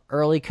lack of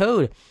early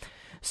code.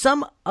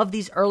 Some of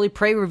these early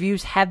Prey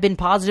reviews have been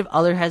positive,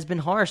 others has been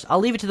harsh. I'll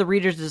leave it to the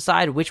readers to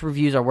decide which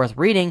reviews are worth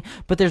reading,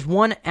 but there's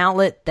one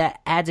outlet that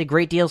adds a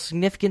great deal of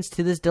significance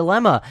to this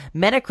dilemma: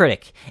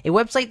 Metacritic, a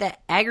website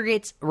that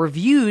aggregates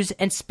reviews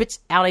and spits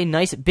out a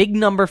nice big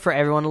number for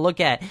everyone to look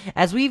at.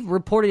 As we've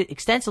reported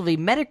extensively,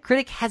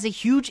 Metacritic has a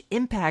huge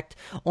impact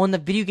on the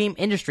video game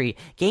industry.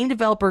 Game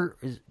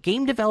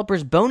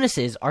developers'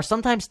 bonuses are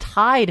sometimes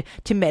tied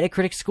to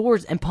Metacritic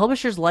scores, and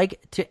publishers like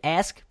to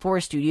ask for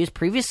a studio's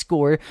previous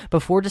score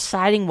before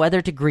deciding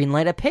whether to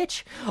greenlight a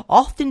pitch.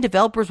 Often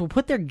developers will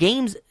put their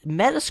game's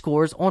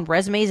metascores on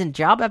resumes and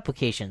job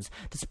applications.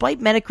 Despite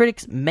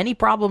Metacritic's many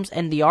problems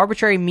and the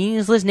arbitrary,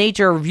 meaningless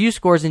nature of review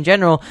scores in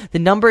general, the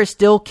number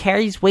still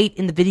carries weight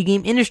in the video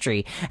game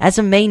industry. As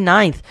of May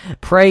 9th,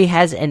 Prey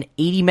has an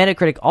 80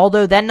 Metacritic.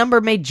 Although that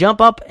number may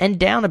jump up and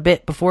down a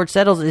bit before it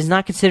settles, it is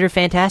not considered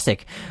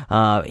fantastic.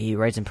 He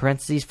writes in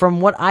parentheses, from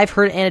what I've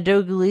heard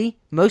anecdotally,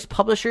 most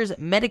publishers'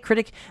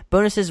 Metacritic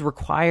bonuses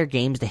require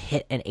games to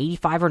hit an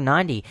 85 or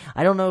 90.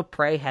 I don't know if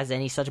Prey has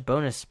any such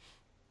bonus.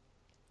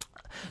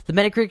 The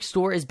Metacritic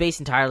score is based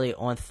entirely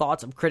on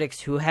thoughts of critics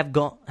who have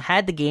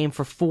had the game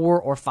for 4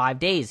 or 5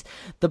 days.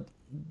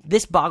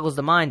 this boggles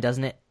the mind,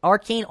 doesn't it?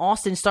 Arcane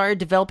Austin started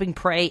developing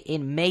Prey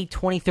in May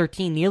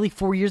 2013, nearly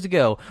 4 years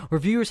ago.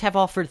 Reviewers have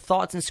offered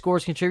thoughts and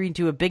scores contributing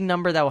to a big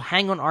number that will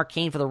hang on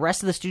Arcane for the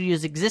rest of the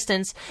studio's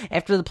existence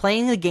after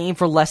playing the game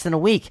for less than a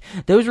week.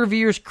 Those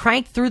reviewers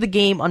cranked through the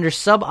game under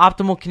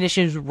suboptimal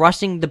conditions,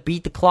 rushing to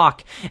beat the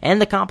clock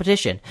and the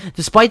competition,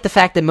 despite the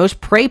fact that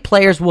most Prey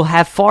players will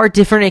have far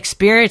different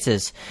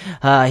experiences.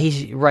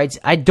 He writes,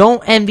 I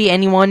don't envy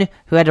anyone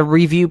who had to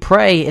review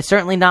Prey. It's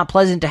certainly not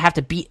pleasant to have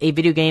to beat a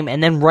video game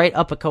and then write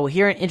up a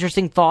coherent,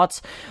 interesting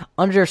thoughts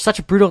under such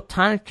a brutal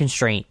time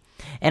constraint.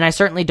 And I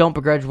certainly don't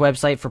begrudge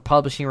website for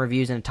publishing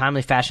reviews in a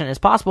timely fashion as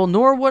possible,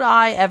 nor would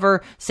I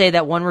ever say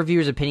that one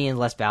reviewer's opinion is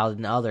less valid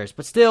than others.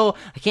 But still,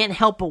 I can't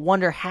help but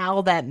wonder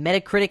how that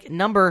Metacritic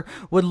number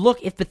would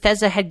look if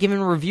Bethesda had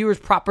given reviewers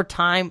proper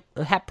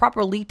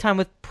lead time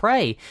with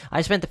Prey.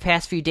 I spent the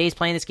past few days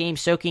playing this game,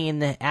 soaking in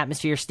the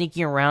atmosphere,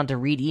 sneaking around to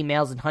read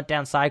emails and hunt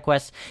down side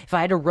quests. If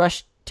I had to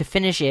rush to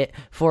finish it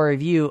for a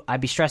review, I'd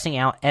be stressing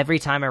out every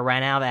time I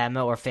ran out of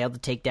ammo or failed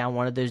to take down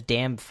one of those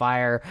damn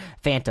fire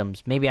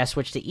phantoms. Maybe I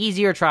switched to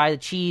easy or try to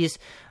cheese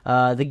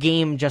the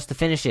game just to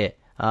finish it.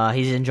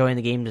 He's enjoying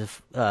the game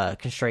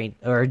enjoying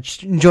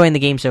the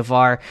game so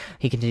far.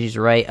 He continues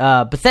to write.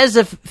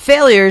 Bethesda's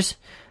failure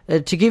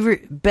to give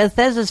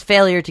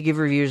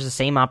reviewers the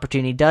same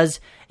opportunity does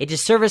a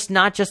disservice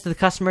not just to the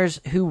customers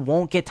who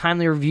won't get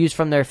timely reviews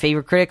from their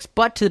favorite critics,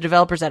 but to the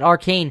developers at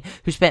Arcane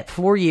who spent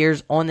 4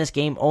 years on this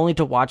game only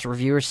to watch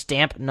reviewers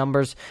stamp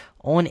numbers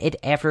on it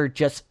after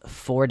just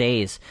 4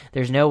 days.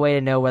 There's no way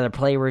to know whether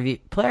Play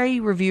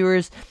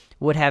reviewers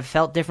would have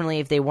felt differently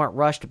if they weren't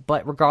rushed,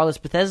 but regardless,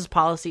 Bethesda's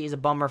policy is a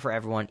bummer for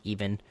everyone,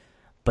 even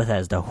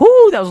Bethesda.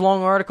 Whoo, that was a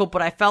long article,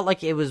 but I felt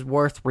like it was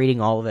worth reading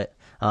all of it.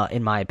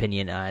 In my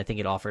opinion, I think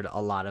it offered a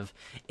lot of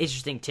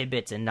interesting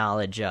tidbits and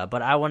knowledge.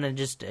 But I want to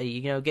just,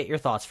 get your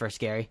thoughts first,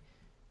 Gary.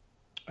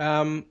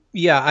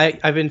 Yeah,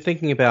 I've been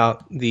thinking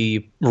about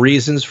the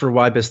reasons for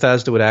why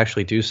Bethesda would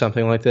actually do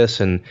something like this,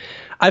 and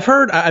I've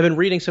been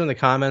reading some of the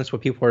comments,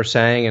 what people are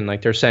saying, and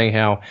they're saying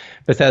how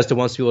Bethesda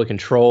wants to be able to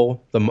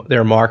control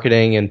their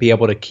marketing and be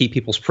able to keep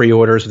people's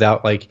pre-orders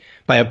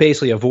by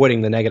basically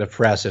avoiding the negative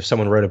press if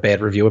someone wrote a bad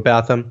review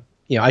about them.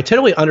 I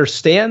totally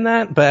understand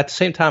that, but at the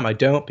same time, I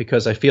don't,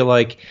 because I feel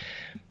like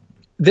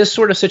this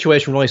sort of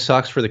situation really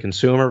sucks for the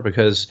consumer,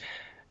 because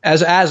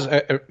as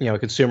a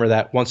consumer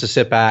that wants to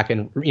sit back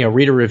and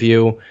read a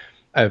review,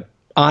 an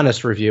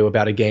honest review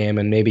about a game,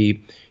 and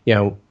maybe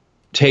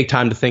take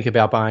time to think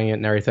about buying it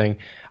and everything,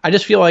 I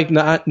just feel like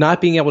not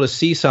being able to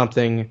see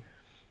something,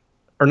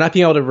 or not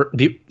being able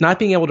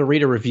to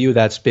read a review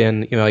that's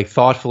been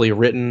thoughtfully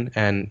written,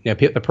 and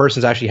the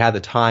person's actually had the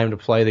time to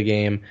play the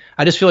game,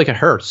 I just feel like it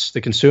hurts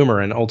the consumer,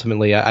 and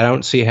ultimately I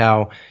don't see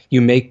how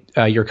you make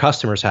your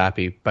customers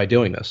happy by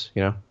doing this.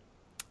 Yeah,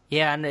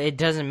 and it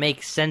doesn't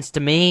make sense to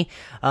me.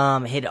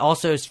 It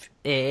also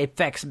it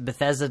affects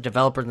Bethesda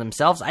developers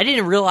themselves. I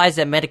didn't realize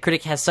that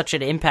Metacritic has such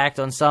an impact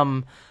on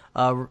some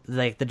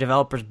the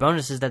developers'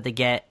 bonuses that they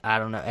get, I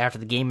don't know, after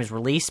the game is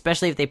released,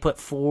 especially if they put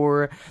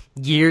 4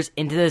 years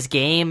into this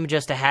game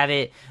just to have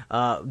it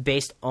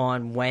based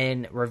on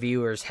when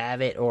reviewers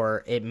have it.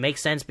 Or it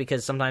makes sense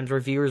because sometimes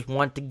reviewers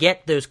want to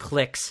get those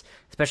clicks,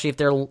 especially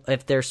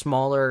if they're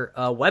smaller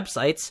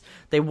websites.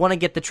 They want to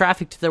get the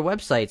traffic to their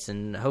websites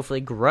and hopefully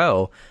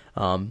grow.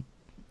 And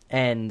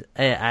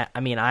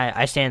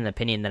I stand in the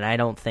opinion that I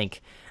don't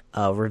think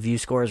review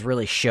scores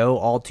really show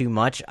all too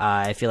much.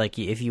 I feel like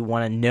if you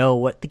want to know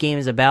what the game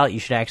is about, you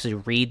should actually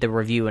read the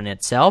review in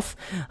itself.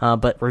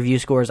 But review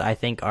scores, I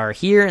think, are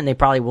here, and they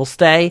probably will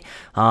stay.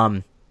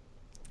 And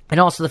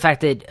also the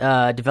fact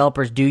that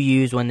developers do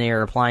use, when they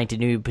are applying to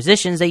new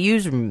positions, they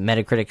use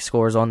Metacritic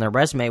scores on their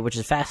resume, which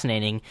is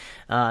fascinating.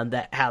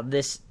 That how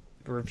this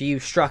review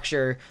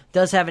structure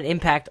does have an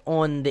impact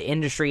on the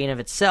industry in of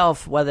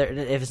itself, whether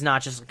if it's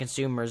not just the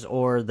consumers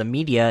or the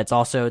media, it's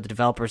also the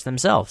developers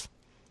themselves.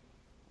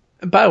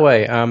 By the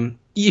way,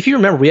 if you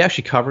remember, we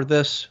actually covered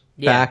this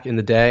back in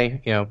the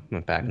day.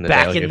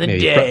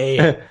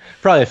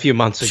 Probably a few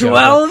months ago.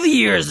 12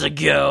 years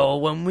ago,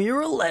 when we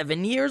were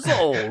 11 years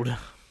old.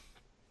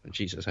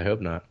 Jesus, I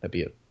hope not. That'd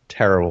be a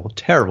terrible,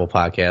 terrible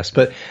podcast.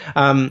 But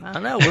I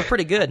don't know. We're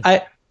pretty good.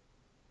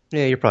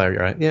 Yeah, you're probably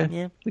right.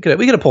 Yeah. We could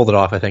have pulled it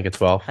off, I think, at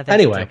 12.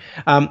 Anyway,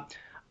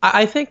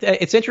 I think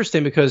that it's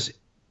interesting because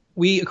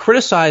we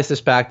criticized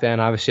this back then.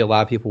 Obviously, a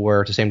lot of people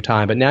were at the same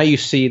time. But now you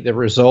see the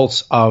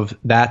results of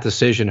that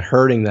decision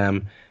hurting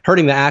the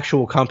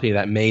actual company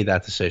that made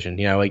that decision.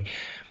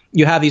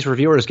 You have these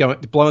reviewers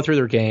blowing through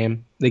their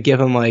game. They give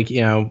them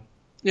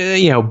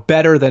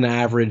better than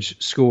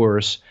average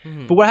scores.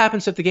 Mm-hmm. But what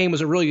happens if the game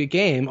was a really good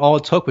game? All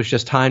it took was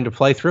just time to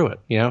play through it.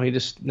 You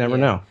just never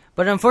know.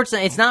 But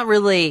unfortunately, it's not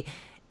really.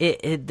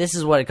 This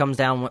is what it comes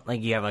down with.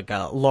 You have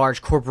a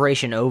large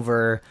corporation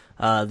over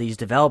these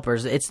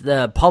developers. It's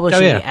the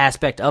publishing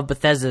aspect of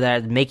Bethesda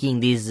that is making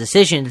these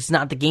decisions. It's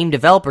not the game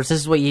developers.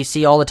 This is what you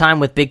see all the time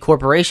with big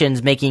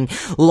corporations making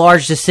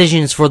large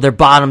decisions for their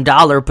bottom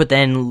dollar, but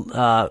then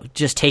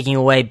just taking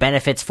away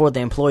benefits for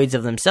the employees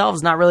of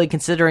themselves, not really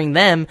considering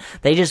them.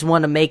 They just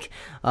want to make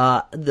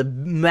the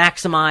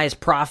maximize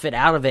profit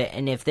out of it,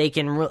 and if they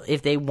can,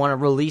 if they want to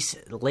release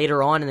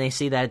later on and they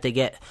see that they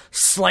get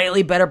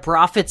slightly better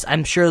profits,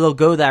 I'm sure they'll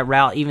go that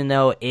route, even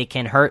though it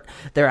can hurt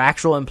their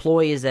actual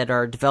employees that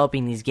are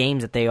developing these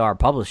games that they are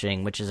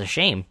publishing, which is a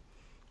shame.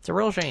 It's a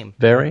real shame.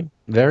 Very,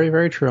 very,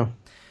 very true.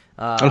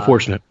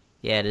 Unfortunate.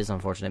 Yeah, it is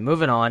unfortunate.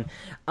 Moving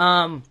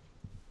on.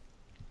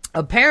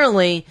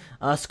 Apparently,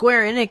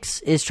 Square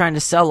Enix is trying to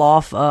sell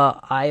off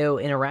IO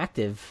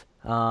Interactive,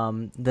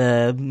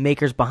 the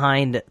makers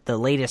behind the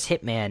latest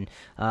Hitman.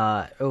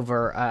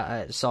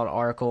 I saw an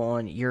article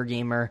on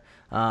Eurogamer.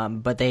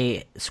 But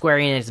Square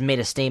Enix made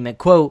a statement,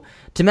 quote,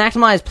 "To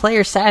maximize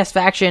player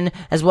satisfaction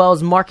as well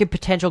as market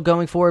potential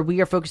going forward, we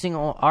are focusing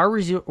on our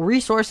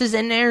resources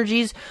and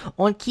energies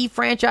on key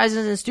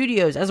franchises and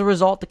studios. As a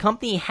result, the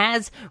company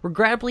has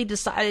regrettably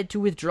decided to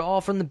withdraw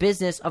from the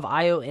business of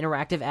IO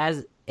Interactive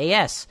as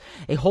AS,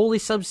 a wholly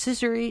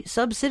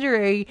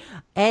subsidiary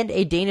and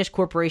a Danish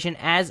corporation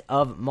as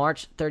of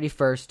March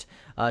 31st,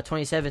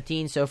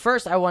 2017. So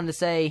first, I wanted to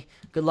say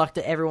good luck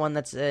to everyone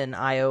that's in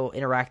IO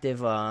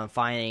Interactive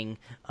finding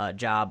a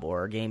job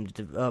or a game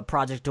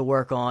project to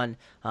work on.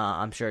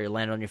 I'm sure you'll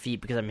land on your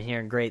feet because I'm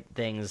hearing great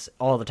things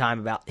all the time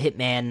about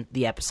Hitman,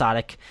 the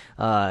episodic,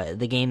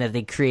 the game that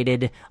they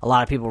created. A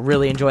lot of people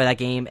really enjoy that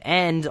game,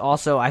 and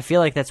also I feel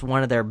like that's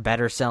one of their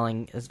better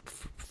selling.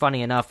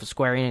 Funny enough,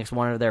 Square Enix,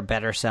 one of their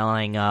better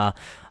selling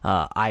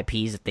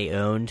IPs that they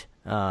owned.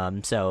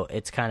 So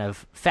it's kind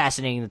of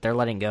fascinating that they're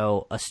letting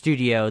go a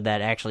studio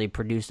that actually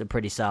produced a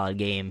pretty solid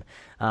game.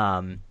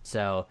 But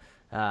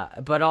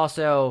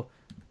also,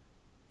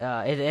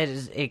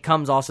 it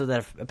comes also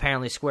that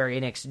apparently Square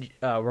Enix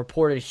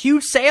reported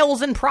huge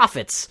sales and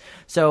profits.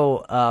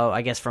 So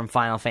I guess from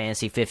Final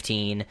Fantasy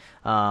 15,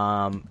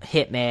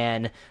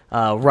 Hitman,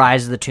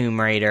 Rise of the Tomb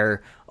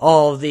Raider,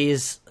 all of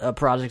these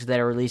projects that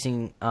are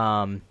releasing,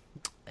 and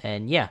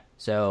yeah,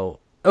 so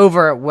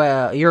over at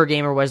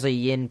Eurogamer, Wesley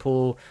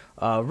Yinpool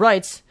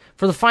writes,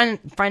 for the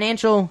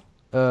financial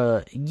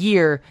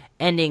year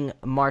ending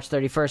March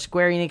 31st,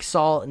 Square Enix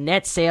saw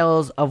net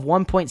sales of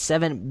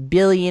 £1.7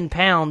 billion,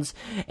 an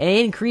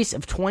increase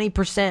of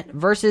 20%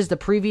 versus the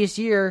previous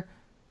year.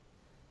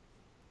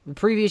 The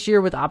previous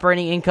year, with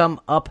operating income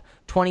up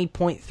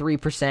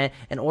 20.3%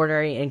 and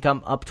ordinary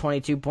income up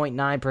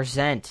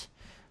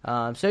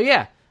 22.9%. So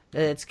yeah,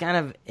 it's kind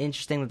of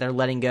interesting that they're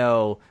letting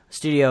go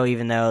studio,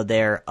 even though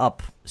they're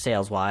up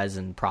sales-wise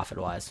and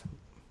profit-wise.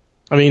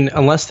 I mean,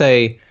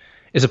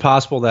 is it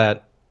possible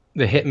that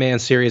the Hitman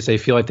series, they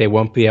feel like they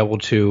won't be able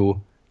to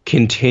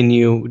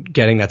continue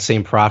getting that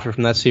same profit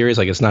from that series?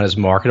 Like, it's not as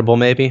marketable,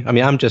 maybe? I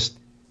mean, I'm just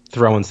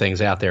throwing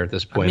things out there at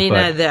this point. I mean,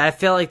 I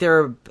feel like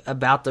they're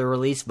about to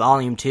release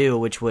Volume 2,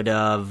 which would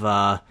have,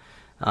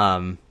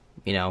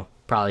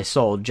 probably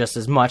sold just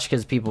as much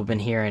because people have been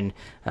hearing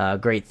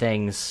great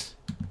things.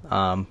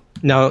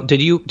 Now,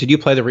 did you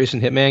play the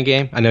recent Hitman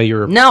game? I know you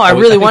were. No, I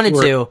really wanted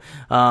to.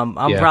 I'm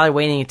probably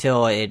waiting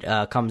until it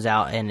comes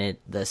out and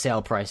the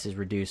sale price is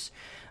reduced.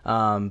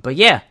 But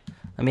yeah,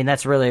 I mean,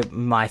 that's really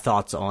my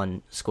thoughts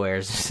on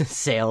Square's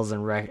sales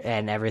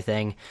and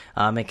everything.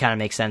 It kind of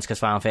makes sense because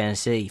Final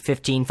Fantasy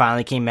 15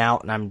 finally came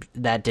out, and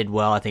that did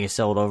well. I think it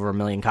sold over 1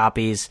 million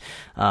copies.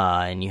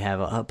 And you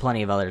have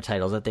plenty of other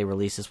titles that they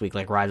released this week,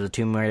 like Rise of the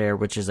Tomb Raider,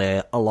 which is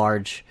a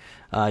large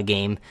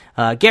game.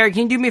 Gary,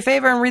 can you do me a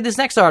favor and read this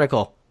next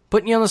article?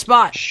 Putting you on the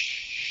spot.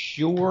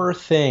 Sure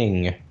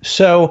thing.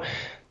 So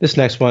this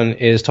next one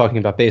is talking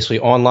about basically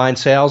online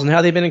sales and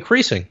how they've been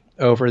increasing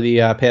over the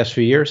past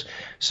few years.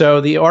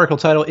 So the article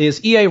title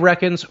is EA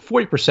reckons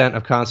 40%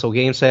 of console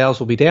game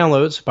sales will be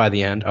downloads by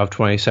the end of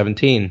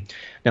 2017.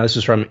 Now this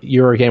is from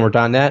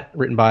Eurogamer.net,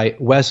 written by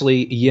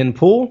Wesley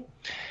Yinpool.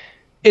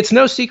 It's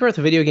no secret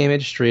the video game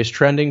industry is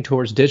trending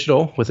towards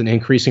digital, with an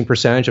increasing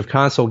percentage of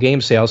console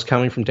game sales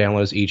coming from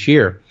downloads each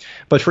year.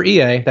 But for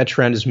EA, that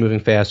trend is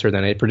moving faster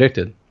than it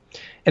predicted.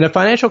 In a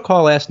financial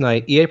call last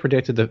night, EA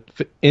predicted the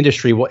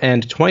industry will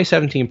end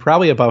 2017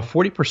 probably above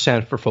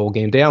 40% for full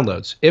game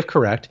downloads. If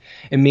correct,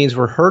 it means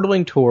we're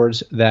hurtling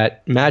towards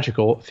that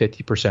magical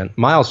 50%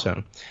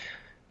 milestone.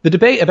 The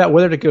debate about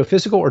whether to go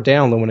physical or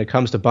download when it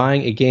comes to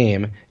buying a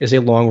game is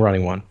a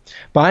long-running one.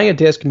 Buying a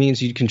disc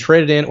means you can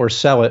trade it in or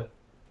sell it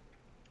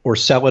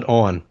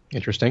on.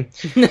 Interesting.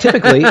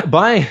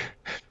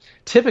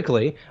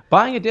 Typically,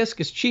 buying a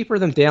disc is cheaper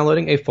than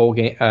downloading a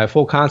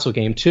full console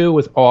game too,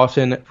 with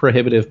often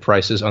prohibitive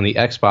prices on the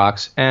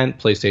Xbox and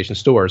PlayStation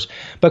stores.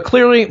 But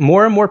clearly,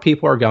 more and more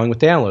people are going with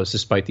downloads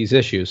despite these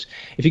issues.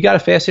 If you got a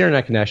fast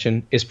internet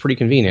connection, it's pretty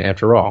convenient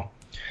after all.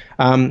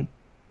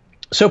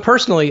 So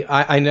personally,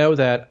 I know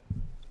that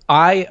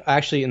I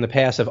actually in the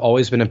past have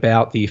always been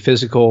about the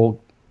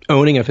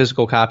owning a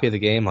physical copy of the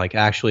game, like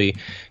actually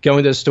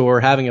going to the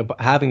store, having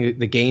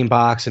the game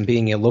box and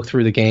being able to look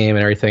through the game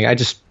and everything. I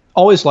just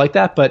always like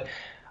that, but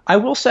I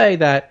will say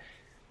that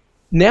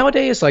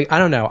nowadays, like, I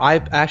don't know,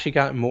 I've actually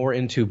gotten more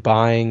into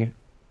buying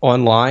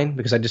online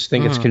because I just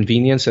think it's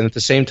convenience, and at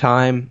the same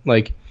time,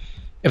 like,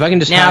 if I can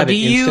just have it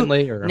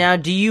instantly. Now,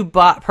 do you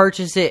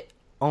purchase it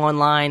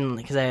online?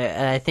 Because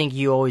I think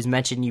you always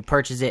mention you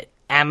purchase it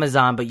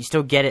Amazon, but you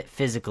still get it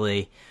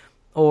physically.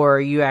 Or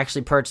are you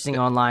actually purchasing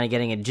online and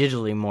getting it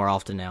digitally more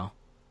often now?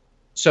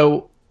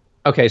 So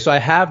I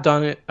have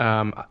done it,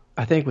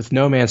 I think with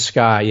No Man's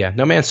Sky. Yeah,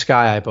 No Man's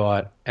Sky I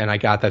bought, and I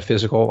got that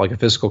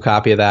physical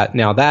copy of that.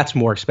 Now, that's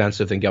more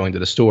expensive than going to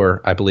the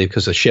store, I believe,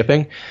 because of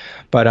shipping.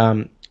 But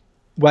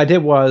what I did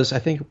was, I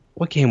think,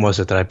 what game was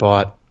it that I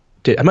bought?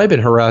 It might have been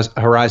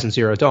Horizon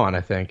Zero Dawn,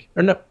 I think.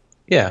 Or no,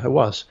 yeah, it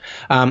was.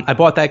 I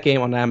bought that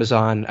game on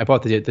Amazon. I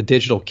bought the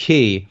digital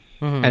key,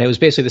 and it was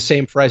basically the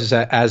same price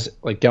as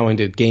like going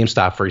to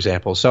GameStop, for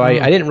example. So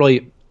I didn't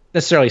really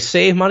necessarily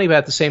save money, but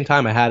at the same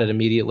time, I had it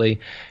immediately.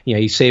 You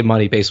know, you save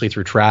money basically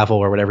through travel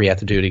or whatever you have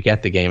to do to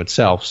get the game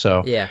itself.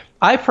 So yeah,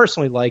 I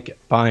personally like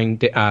buying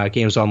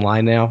games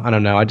online now. I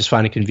don't know. I just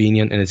find it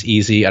convenient and it's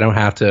easy. I don't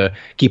have to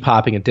keep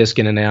hopping a disc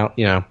in and out.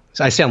 You know,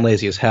 I sound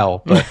lazy as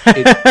hell, but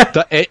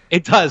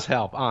it does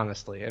help,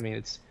 honestly. I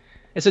mean,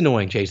 it's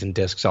annoying chasing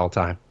discs all the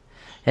time.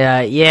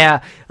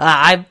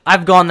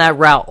 I've gone that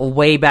route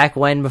way back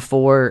when,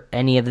 before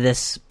any of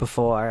this.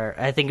 Before,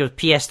 I think it was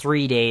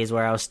PS3 days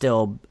where I was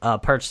still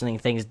purchasing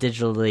things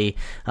digitally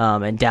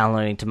and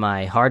downloading to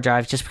my hard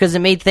drive, just because it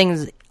made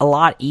things a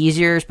lot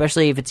easier,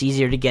 especially if it's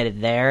easier to get it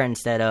there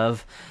instead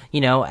of,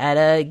 you know, at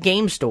a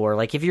game store.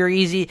 Like if you're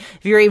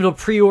able to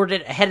pre-order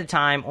it ahead of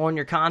time on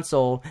your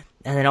console,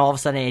 and then all of a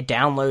sudden it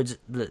downloads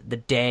the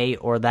day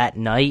or that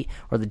night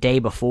or the day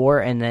before,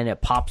 and then it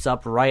pops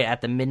up right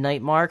at the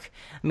midnight mark.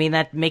 I mean,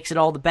 that makes it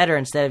all the better,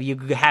 instead of you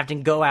having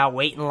to go out,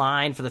 wait in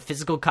line for the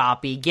physical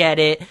copy, get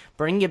it,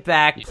 bring it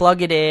back,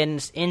 plug it in,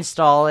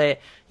 install it,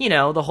 you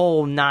know, the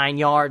whole 9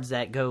 yards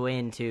that go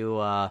into...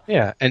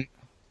 Yeah, and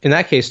in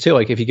that case, too,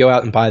 like if you go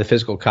out and buy the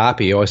physical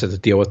copy, you always have to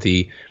deal with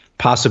the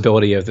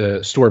possibility of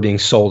the store being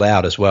sold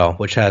out as well,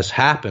 which has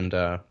happened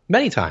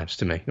many times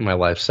to me in my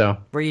life. So,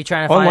 were you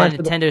trying to find a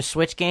Nintendo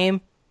Switch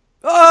game?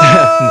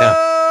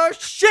 Oh, no.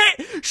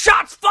 Shit!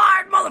 Shots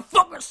fired,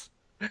 motherfuckers!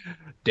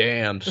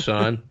 Damn,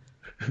 son.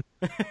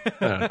 I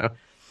don't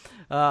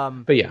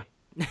know. But yeah.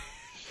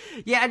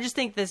 Yeah, I just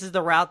think this is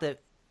the route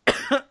that...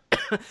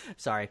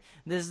 Sorry.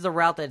 This is the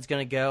route that it's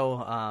going to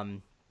go...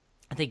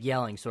 I think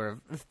yelling sort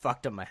of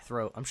fucked up my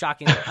throat. I'm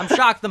shocked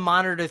the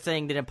monitor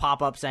thing didn't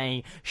pop up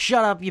saying,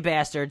 "Shut up, you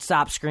bastard!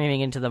 Stop screaming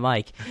into the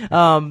mic."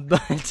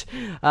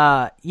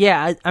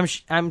 Yeah,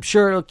 I'm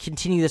sure it'll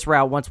continue this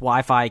route once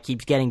Wi-Fi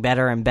keeps getting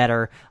better and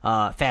better,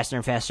 faster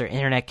and faster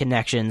internet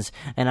connections,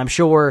 and I'm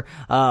sure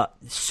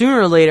sooner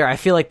or later, I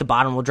feel like the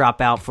bottom will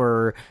drop out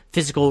for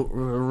physical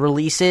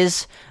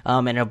releases,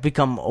 and it'll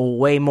become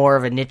way more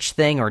of a niche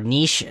thing, or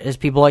niche, as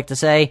people like to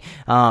say.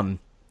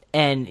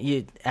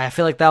 And I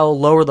feel like that'll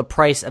lower the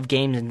price of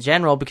games in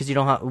general, because you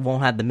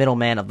won't have the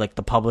middleman of like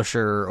the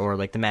publisher or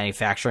like the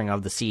manufacturing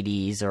of the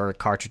CDs or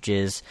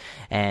cartridges,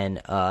 and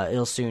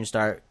it'll soon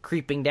start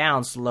creeping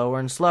down slower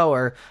and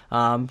slower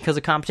because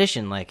of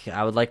competition. Like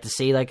I would like to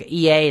see like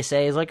EA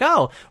say is like,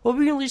 oh, well,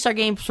 we can release our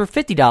games for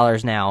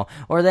 $50 now,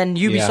 or then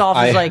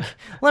Ubisoft is like,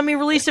 let me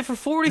release it for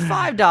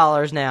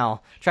 $45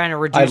 now, trying to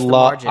reduce the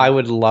margin. I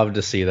would love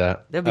to see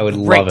that. I would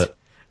love it.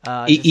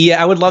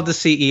 I would love to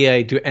see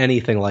EA do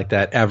anything like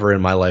that ever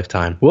in my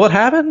lifetime. Will it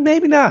happen?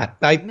 Maybe not.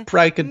 I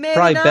could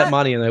bet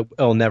money and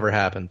it'll never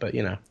happen, but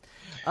you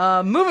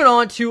know. Moving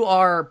on to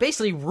our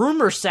basically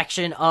rumor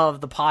section of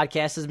the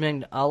podcast. There's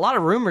been a lot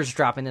of rumors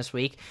dropping this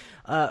week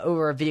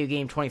over a Video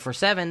Game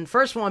 24/7.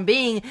 First one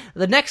being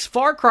the next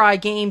Far Cry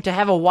game to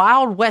have a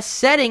Wild West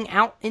setting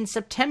out in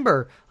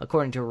September,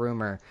 according to a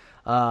rumor.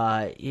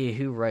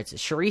 Who writes it?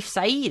 Sharif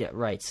Saeed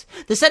writes,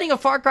 the setting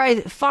of Far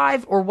Cry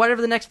 5, or whatever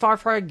the next Far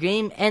Cry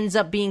game ends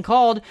up being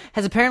called,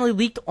 has apparently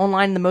leaked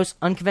online in the most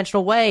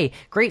unconventional way.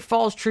 Great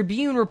Falls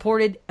Tribune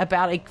reported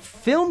about a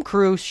film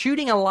crew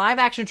shooting a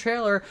live-action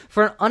trailer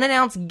for an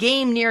unannounced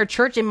game near a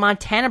church in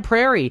Montana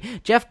Prairie.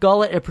 Jeff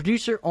Gullett, a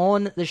producer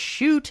on the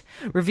shoot,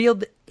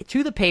 revealed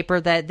to the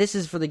paper that this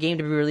is for the game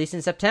to be released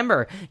in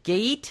September.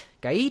 Gait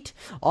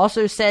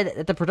also said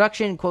that the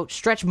production, quote,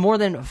 stretched more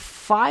than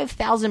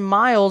 5,000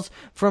 miles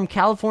from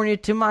California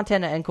to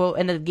Montana, end quote,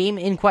 and the game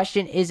in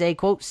question is a,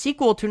 quote,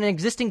 sequel to an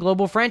existing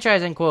global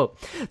franchise, end quote.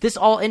 This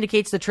all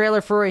indicates the trailer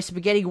for a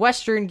spaghetti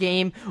western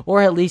game,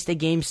 or at least a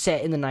game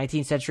set in the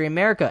 19th century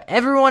America.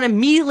 Everyone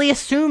immediately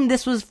assumed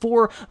this was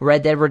for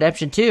Red Dead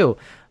Redemption 2.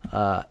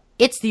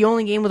 It's the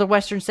only game with a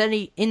Western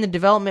setting in the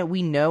development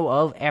we know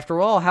of,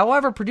 after all.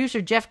 However,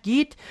 producer Jeff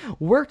Geet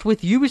worked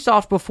with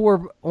Ubisoft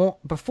before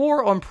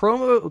on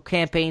promo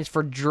campaigns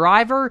for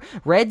Driver,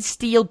 Red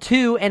Steel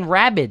 2, and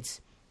Rabbids.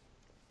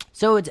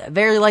 So it's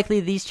very likely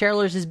these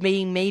trailers is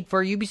being made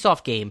for a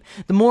Ubisoft game.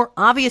 The more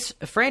obvious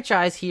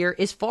franchise here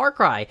is Far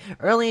Cry.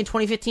 Early in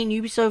 2015,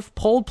 Ubisoft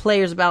polled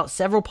players about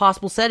several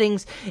possible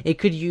settings it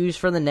could use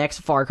for the next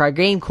Far Cry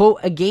game. Quote,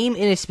 a game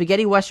in a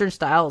spaghetti western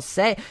style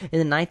set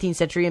in the 19th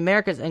century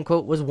Americas, end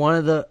quote, was one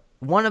of the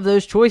one of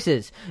those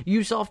choices.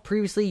 Ubisoft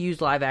previously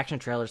used live-action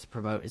trailers to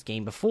promote its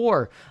game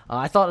before.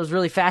 I thought it was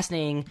really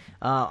fascinating.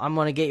 I'm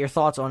going to get your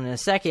thoughts on it in a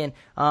second.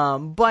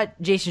 But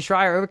Jason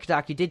Schreier over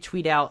Kotaku did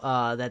tweet out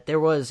that there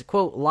was,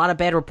 quote, a lot of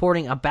bad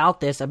reporting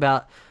about this,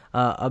 about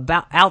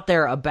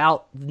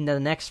the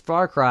next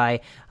Far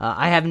Cry.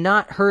 I have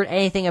not heard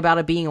anything about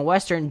it being a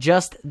Western,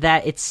 just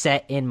that it's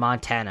set in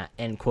Montana,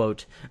 end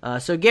quote.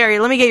 So Gary,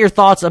 let me get your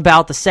thoughts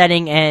about the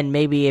setting and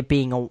maybe it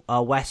being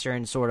a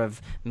Western, sort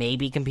of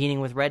maybe competing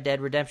with Red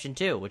Dead Redemption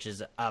 2, which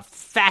is a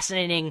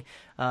fascinating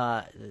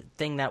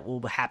thing that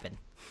will happen.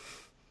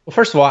 Well,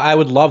 first of all, I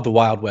would love the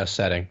Wild West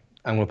setting.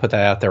 I'm going to put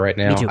that out there right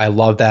now. I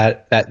love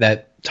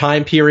that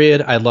time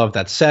period. I love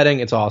that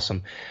setting. It's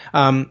awesome.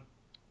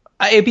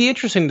 It'd be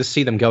interesting to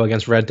see them go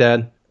against Red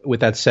Dead. With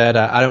that said,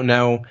 I don't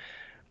know.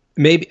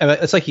 Maybe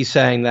it's like he's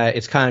saying that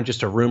it's kind of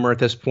just a rumor at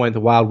this point.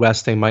 The Wild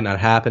West thing might not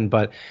happen,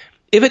 but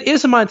if it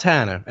is in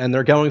Montana and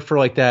they're going for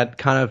like that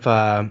kind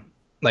of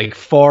like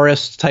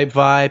forest type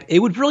vibe, it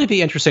would really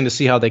be interesting to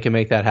see how they can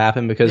make that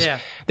happen, because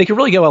they could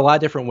really go a lot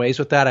of different ways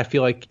with that. I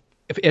feel like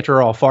if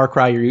after all Far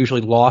Cry, you're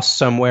usually lost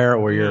somewhere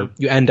or you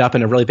end up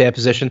in a really bad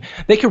position.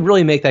 They could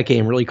really make that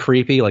game really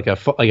creepy, like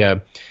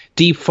a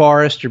deep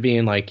forest. You're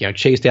being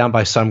chased down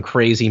by some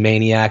crazy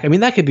maniac. I mean,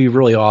 that could be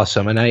really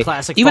awesome. And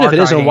Classic even Far if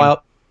it isn't Cry a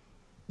wild,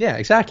 yeah,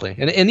 exactly.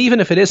 And even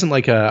if it isn't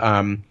like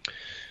a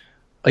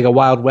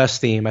Wild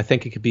West theme, I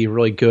think it could be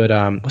really good.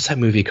 What's that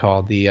movie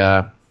called?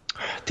 Damn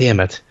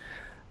it.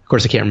 Of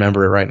course, I can't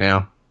remember it right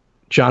now.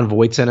 John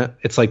Voight's in it.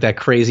 It's like that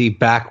crazy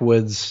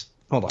backwoods.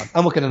 Hold on,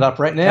 I'm looking it up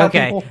right now.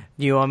 Okay, people.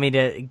 you want me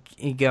to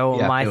go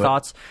on my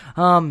thoughts?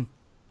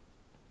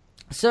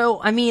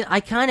 So I mean, I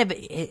kind of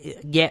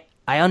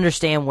I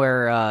understand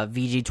where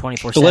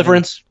VG24/7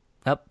 Deliverance.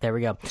 Oh, there we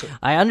go.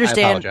 I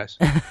understand. I apologize.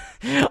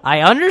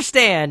 I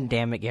understand.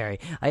 Damn it, Gary.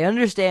 I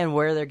understand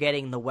where they're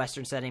getting the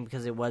Western setting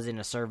because it was in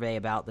a survey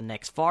about the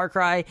next Far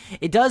Cry.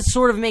 It does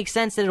sort of make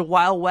sense that a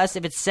Wild West,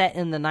 if it's set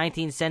in the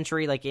 19th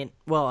century, I don't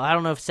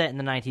know if set in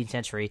the 19th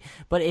century,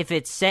 but if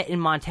it's set in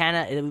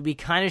Montana, it would be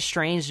kind of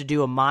strange to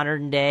do a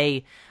modern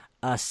day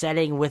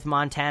setting with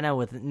Montana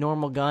with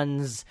normal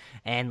guns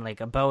and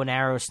like a bow and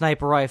arrow,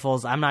 sniper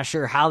rifles. I'm not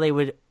sure how they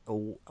would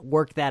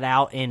work that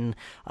out in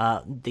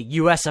the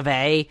US of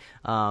A.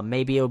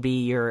 Maybe it'll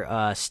be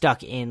you're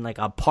stuck in like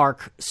a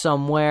park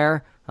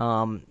somewhere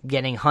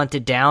getting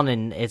hunted down,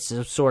 and it's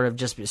sort of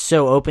just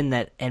so open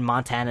and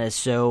Montana is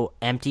so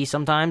empty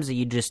sometimes that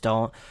you just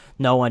no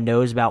one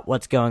knows about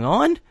what's going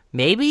on.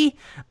 Maybe,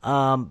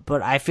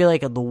 but I feel like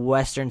the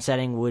Western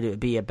setting would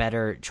be a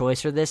better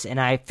choice for this,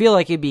 and I feel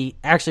like it'd be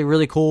actually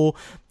really cool.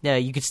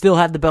 You could still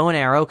have the bow and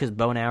arrow, because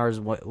bow and arrows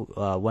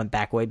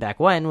went way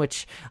back when,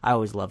 which I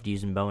always loved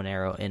using bow and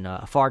arrow in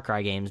Far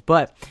Cry games.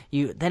 But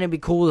then it'd be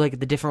cool, like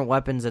the different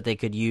weapons that they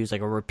could use,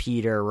 like a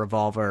repeater,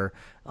 revolver,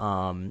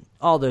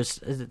 all those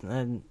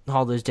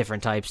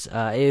different types.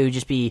 It would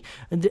just be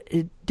a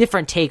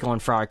different take on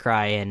Far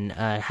Cry and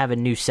have a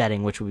new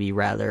setting, which would be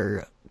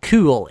rather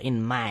cool,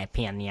 in my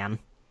opinion.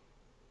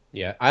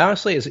 Yeah, I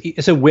honestly,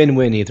 it's a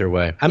win-win either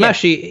way. I'm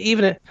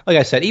actually, like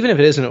I said, even if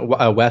it isn't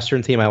a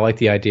Western theme, I like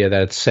the idea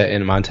that it's set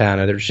in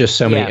Montana. There's just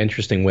so many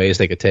interesting ways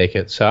they could take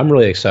it. So I'm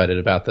really excited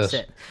about this.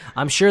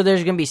 I'm sure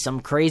there's going to be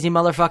some crazy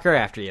motherfucker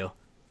after you.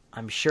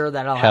 I'm sure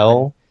that'll happen.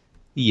 Hell,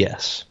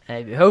 yes.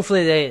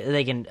 Hopefully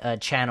they can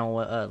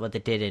channel what they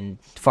did in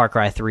Far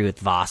Cry 3 with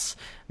Voss,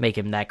 make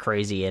him that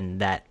crazy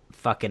and that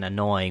fucking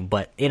annoying,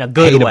 but in a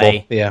good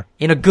way. Yeah.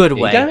 In a good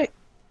way.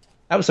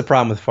 That was the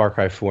problem with Far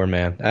Cry 4,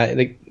 man.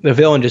 The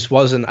villain just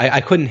wasn't. I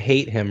couldn't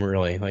hate him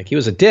really. Like, he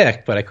was a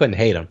dick, but I couldn't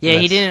hate him. Yeah,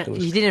 he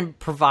didn't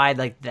provide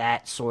like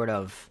that sort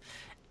of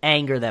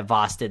anger that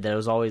Voss did. That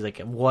was always like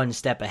one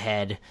step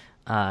ahead,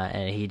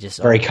 and he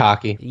just very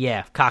cocky.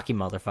 Yeah, cocky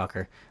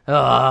motherfucker.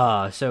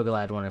 Oh, so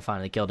glad when I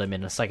finally killed him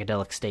in a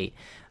psychedelic state.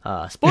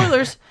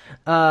 Spoilers.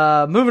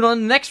 Moving on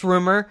to the next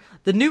rumor: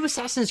 the new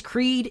Assassin's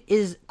Creed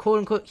is quote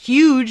unquote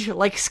huge,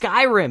 like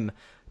Skyrim.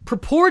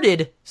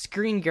 Purported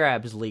screen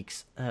grabs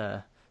leaks.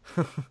 There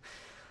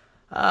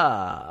it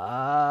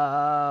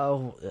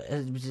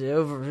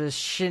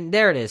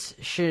is.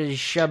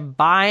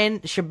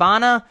 Shabana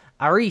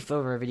Arif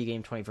over Video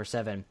Game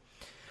 24/7.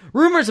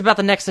 Rumors about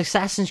the next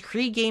Assassin's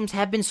Creed games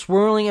have been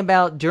swirling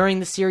about during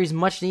the series'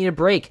 much-needed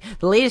break.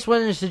 The latest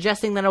one is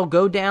suggesting that it'll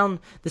go down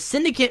the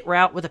Syndicate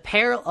route with a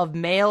pair of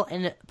male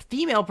and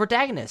female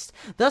protagonists.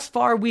 Thus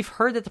far, we've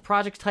heard that the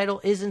project's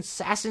title is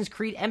Assassin's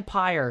Creed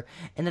Empire,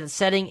 and that the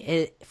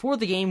setting for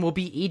the game will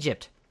be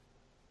Egypt.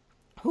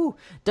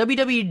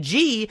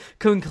 WWG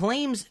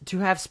claims to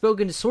have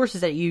spoken to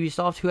sources at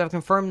Ubisoft who have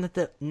confirmed that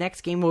the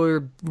next game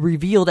will be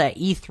revealed at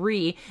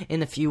E3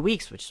 in a few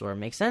weeks, which sort of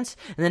makes sense.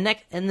 And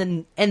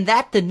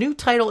that the new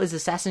title is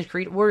Assassin's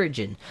Creed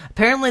Origin.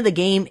 Apparently, the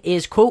game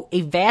is quote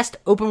a vast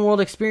open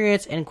world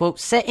experience and quote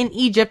set in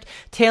Egypt,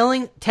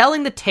 telling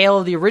the tale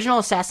of the original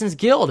Assassin's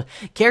Guild.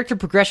 Character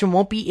progression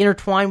won't be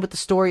intertwined with the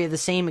story of the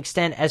same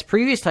extent as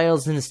previous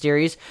titles in the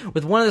series,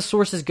 with one of the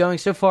sources going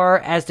so far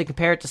as to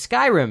compare it to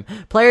Skyrim.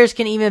 Players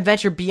can even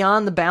venture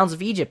beyond the bounds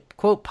of Egypt,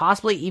 quote,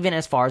 possibly even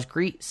as far as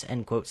Greece,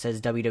 end quote,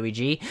 says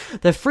WWG.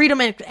 The freedom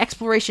and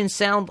exploration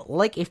sound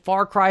like a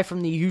far cry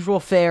from the usual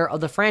fare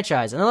of the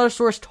franchise. Another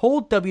source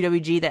told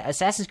WWG that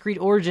Assassin's Creed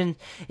Origins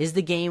is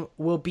the game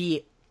will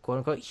be, quote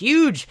unquote,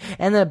 huge,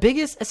 and the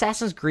biggest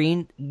Assassin's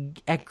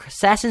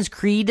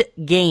Creed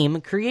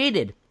game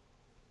created.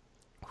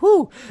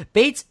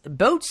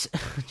 Boats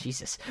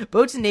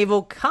and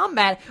naval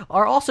combat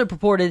are also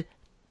purported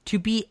to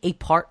be a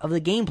part of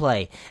the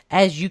gameplay,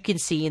 as you can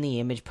see in the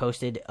image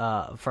posted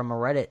from a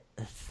Reddit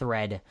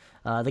thread.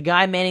 The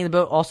guy manning the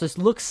boat also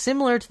looks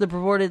similar to the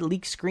purported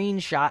leaked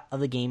screenshot of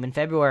the game in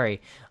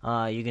February.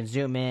 You can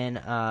zoom in,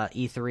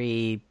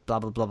 E3, blah,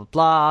 blah, blah,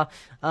 blah,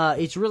 blah.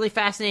 It's really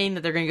fascinating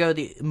that they're going to go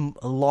the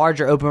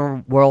larger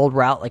open world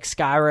route like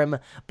Skyrim.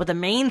 But the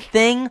main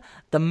thing,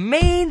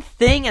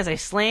 as I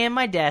slam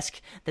my desk,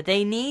 that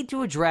they need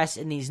to address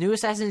in these new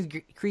Assassin's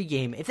Creed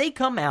game, if they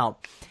come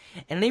out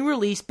and they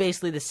release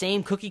basically the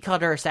same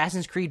cookie-cutter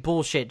Assassin's Creed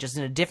bullshit, just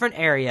in a different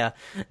area,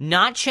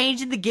 not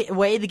changing the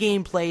way the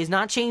game plays,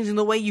 not changing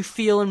the way you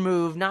feel and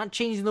move, not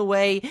changing the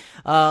way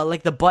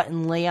like the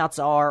button layouts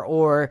are,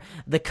 or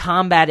the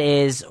combat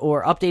is,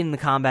 or updating the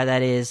combat,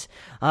 that is.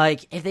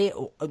 Like, if they,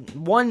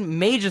 one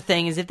major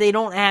thing is if they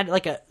don't add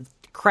like a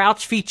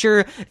crouch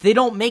feature, if they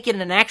don't make it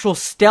an actual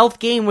stealth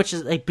game, which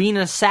is like being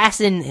an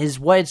assassin is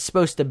what it's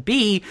supposed to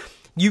be.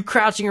 You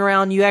crouching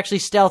around, you actually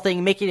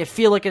stealthing, making it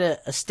feel like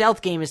a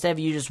stealth game instead of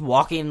you just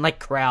walking in like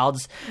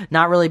crowds,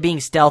 not really being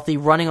stealthy,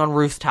 running on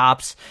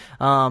rooftops.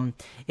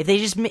 If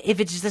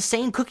it's just the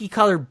same cookie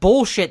color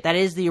bullshit that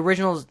is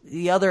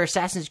the other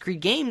Assassin's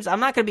Creed games, I'm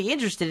not going to be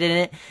interested in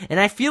it. And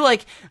I feel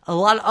like a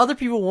lot of other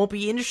people won't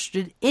be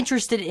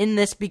interested in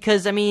this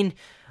because, I mean,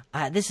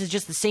 this is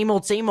just the same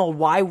old, same old.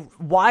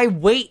 Why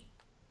wait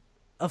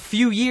a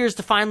few years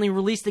to finally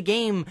release the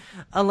game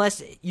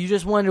unless you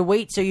just wanted to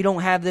wait so you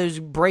don't have those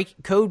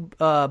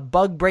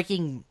bug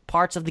breaking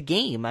parts of the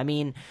game? I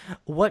mean,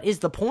 what is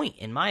the point,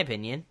 in my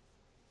opinion?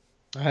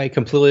 I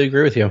completely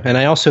agree with you. And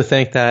I also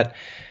think that,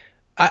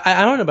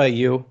 I don't know about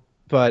you,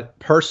 but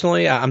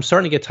personally, I'm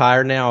starting to get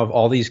tired now of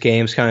all these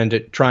games kind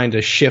of trying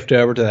to shift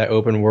over to that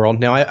open world.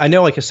 Now, I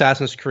know like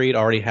Assassin's Creed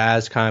already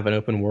has kind of an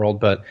open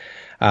world, but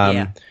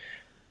yeah.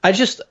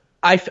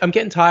 I'm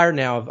getting tired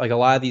now of like a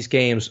lot of these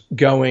games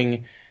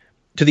going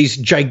to these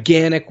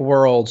gigantic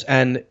worlds,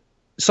 and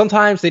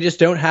sometimes they just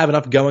don't have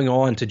enough going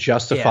on to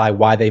justify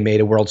why they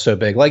made a world so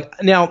big.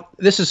 Like now,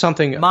 this is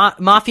something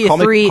Mafia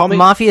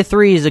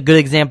 3 is a good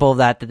example of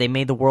that they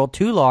made the world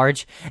too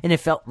large and it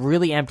felt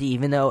really empty,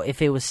 even though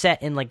if it was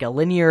set in like a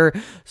linear,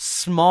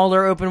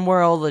 smaller open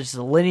world, just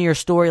a linear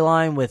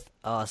storyline with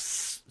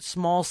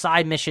small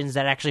side missions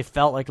that actually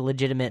felt like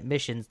legitimate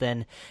missions,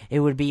 then it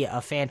would be a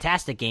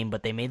fantastic game.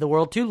 But they made the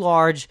world too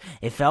large.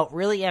 It felt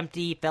really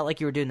empty. It felt like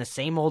you were doing the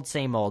same old.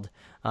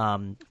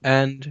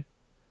 And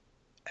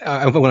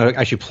I want to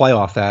actually play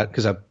off that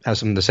because I have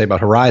something to say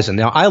about Horizon.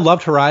 Now, I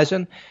loved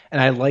Horizon,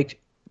 and I liked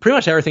pretty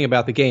much everything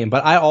about the game,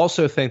 but I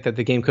also think that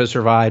the game could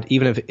survive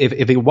even if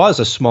it was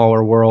a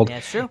smaller world,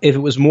 if it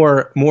was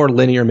more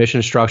linear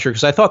mission structure,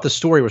 because I thought the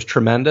story was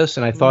tremendous,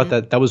 and I thought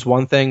that was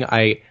one thing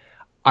I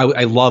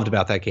loved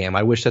about that game.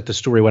 I wish that the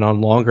story went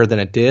on longer than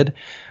it did.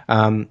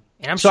 And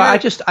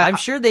I'm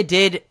sure they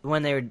did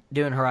when they were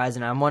doing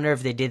Horizon. I wonder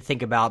if they did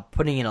think about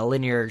putting in a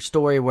linear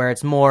story where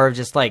it's more of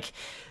just like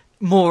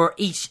more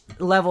each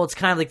level. It's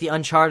kind of like the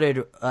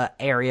Uncharted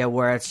area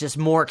where it's just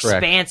more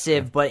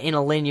expansive, but in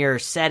a linear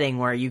setting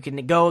where you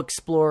can go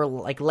explore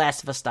like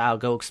Last of Us style,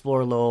 go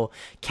explore little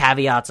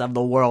caveats of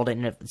the world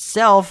in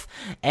itself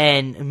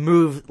and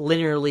move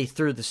linearly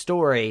through the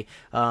story.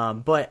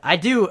 But I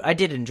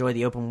did enjoy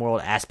the open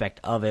world aspect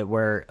of it,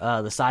 where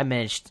the side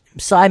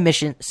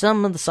mission,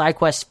 some of the side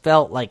quests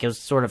felt like it was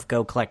sort of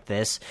go collect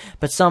this,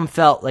 but some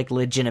felt like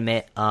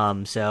legitimate.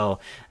 So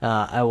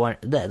I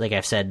want, like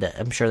I've said,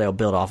 I'm sure they'll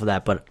build off of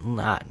that, but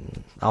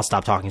I'll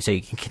stop talking so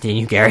you can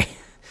continue, Gary.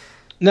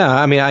 No,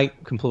 I mean, I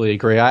completely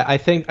agree. I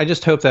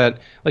just hope that,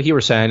 like you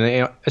were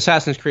saying,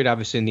 Assassin's Creed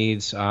obviously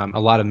needs a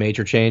lot of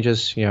major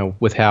changes,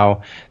 with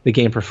how the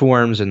game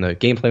performs and the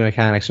gameplay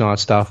mechanics and all that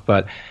stuff.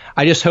 But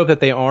I just hope that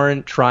they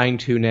aren't trying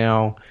to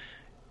now,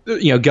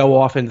 go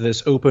off into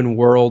this open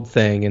world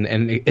thing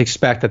and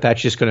expect that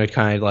that's just going to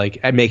kind of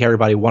like make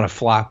everybody want to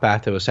flock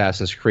back to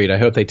Assassin's Creed. I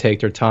hope they take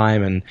their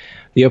time and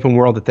the open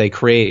world that they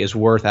create is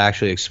worth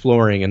actually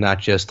exploring and not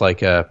just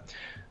like a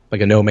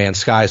No Man's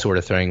Sky sort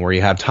of thing where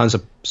you have tons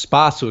of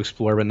spots to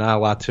explore but not a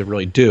lot to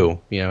really do.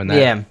 And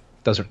that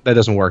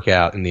doesn't work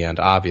out in the end,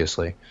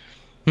 obviously.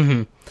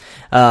 Mm-hmm.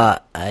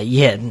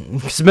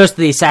 Because most of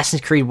the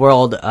Assassin's Creed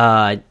world,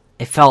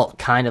 it felt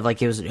kind of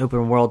like it was an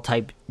open world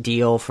type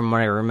deal from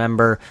what I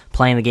remember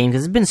playing the game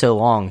because it's been so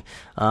long.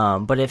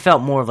 But it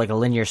felt more of like a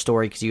linear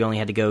story because you only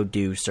had to go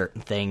do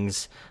certain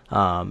things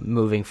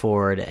moving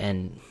forward,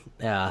 and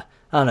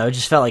I don't know, it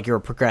just felt like you were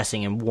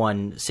progressing in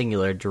one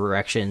singular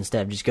direction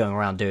instead of just going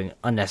around doing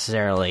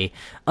unnecessary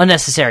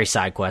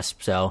side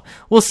quests. So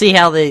we'll see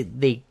how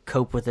they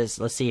cope with this.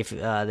 Let's see if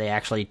they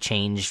actually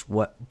change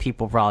what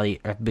people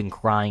probably have been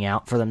crying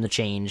out for them to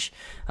change.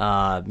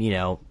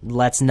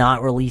 Let's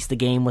not release the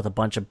game with a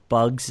bunch of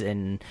bugs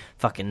and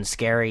fucking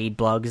scary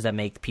bugs that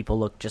make people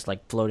look just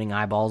like floating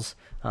eyeballs.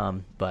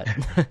 But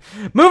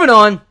moving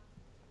on,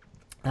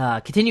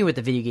 continue with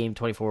the video game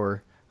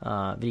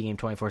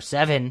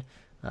 24/7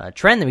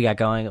 trend that we got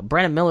going.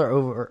 Brenna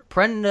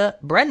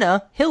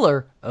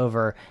Hiller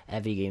over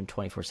at Video Game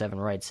 24/7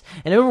 writes,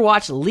 an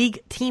Overwatch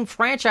League team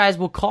franchise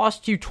will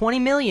cost you $20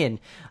 million.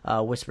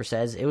 Whisper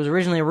says it was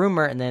originally a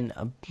rumor, and then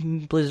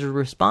Blizzard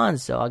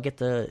responds. So I'll get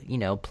the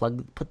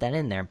put that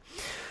in there.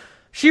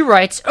 She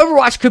writes,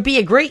 Overwatch could be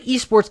a great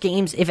esports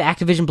games if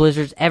Activision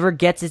Blizzard ever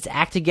gets its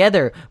act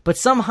together, but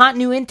some hot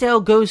new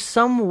intel goes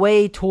some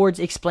way towards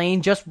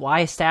explaining just why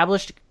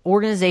established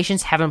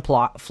organizations haven't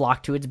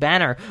flocked to its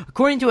banner.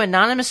 According to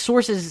anonymous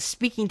sources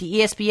speaking to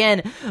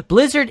ESPN,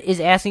 Blizzard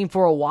is asking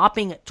for a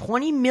whopping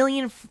 $20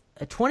 million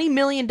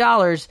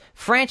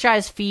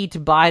franchise fee to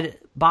buy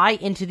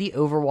into the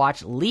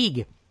Overwatch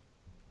League.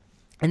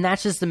 And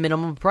that's just the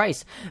minimum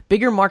price.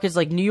 Bigger markets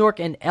like New York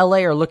and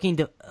LA are looking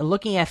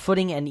at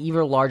footing an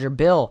even larger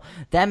bill.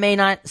 That may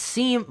not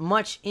seem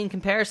much in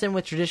comparison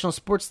with traditional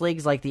sports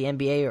leagues like the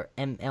NBA or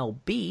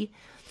MLB,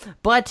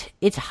 but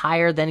it's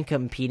higher than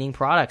competing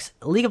products.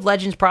 League of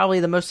Legends, probably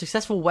the most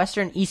successful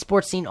Western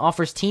esports scene,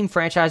 offers team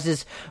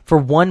franchises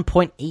for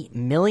 $1.8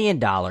 million.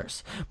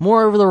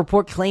 Moreover, the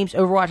report claims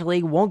Overwatch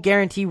League won't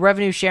guarantee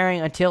revenue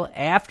sharing until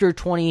after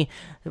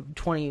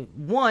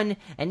 2021,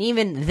 and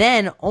even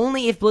then,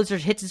 only if Blizzard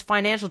hits its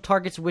financial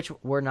targets, which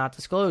were not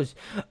disclosed.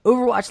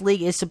 Overwatch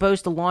League is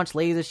supposed to launch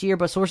later this year,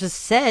 but sources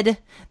said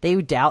they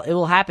doubt it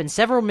will happen.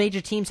 Several major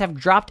teams have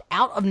dropped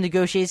out of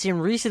negotiation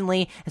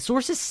recently, and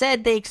sources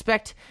said they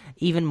expect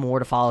even more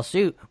to follow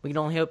suit. We can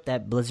only hope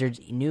that Blizzard's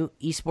new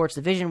esports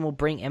division will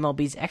bring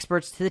MLB's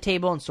experts to the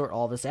table and sort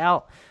all this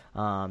out.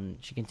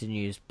 She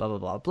continues, blah, blah,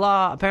 blah,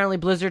 blah. Apparently,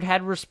 Blizzard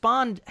had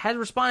responded to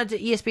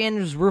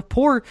ESPN's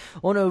report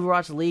on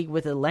Overwatch League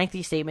with a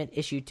lengthy statement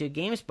issued to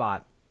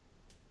GameSpot.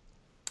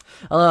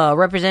 A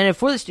representative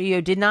for the studio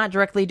did not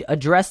directly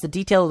address the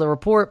detail of the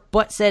report,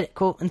 but said,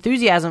 quote,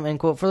 enthusiasm, end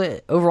quote, for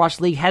the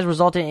Overwatch League has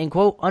resulted in,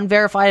 quote,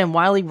 unverified and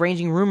widely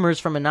ranging rumors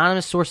from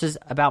anonymous sources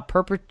about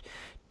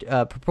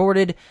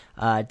purported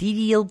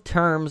deal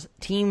terms,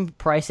 team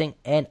pricing,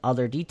 and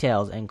other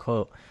details, end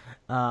quote.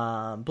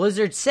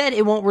 Blizzard said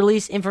it won't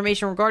release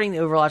information regarding the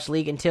Overwatch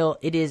League until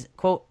it is,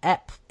 quote,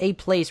 at a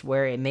place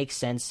where it makes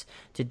sense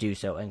to do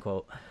so, end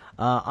quote.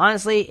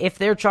 Honestly, if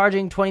they're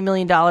charging $20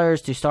 million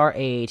to start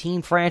a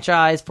team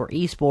franchise for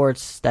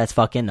esports, that's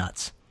fucking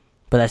nuts.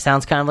 But that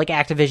sounds kind of like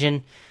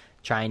Activision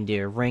trying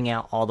to wring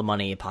out all the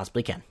money it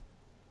possibly can.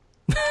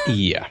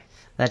 Yeah.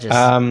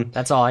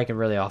 That's all I can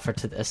really offer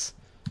to this.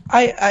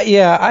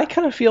 I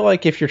kind of feel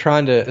like if you're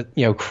trying to,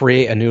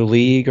 create a new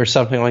league or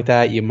something like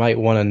that, you might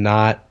want to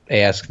not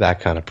ask that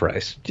kind of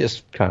price.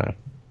 Just kind of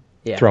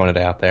throwing it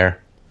out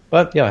there.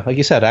 But yeah, like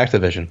you said,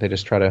 Activision, they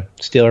just try to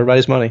steal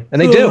everybody's money,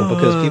 and they do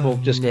because people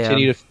just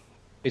continue to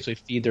basically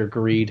feed their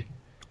greed.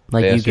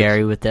 Like bastards. You,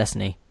 Gary, with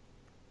Destiny.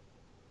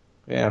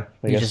 Yeah,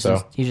 I guess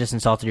so. You just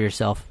insulted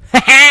yourself.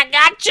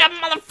 Gotcha,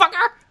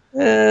 motherfucker!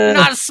 You're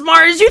not as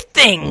smart as you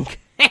think.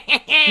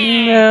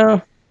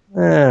 No. I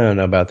don't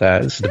know about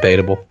that. It's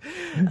debatable.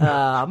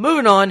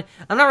 Moving on.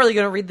 I'm not really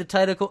going to read the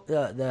title.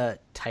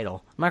 I'm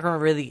not going to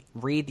really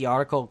read the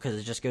article because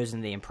it just goes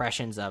into the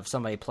impressions of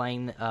somebody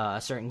playing a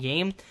certain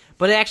game.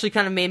 But it actually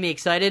kind of made me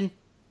excited.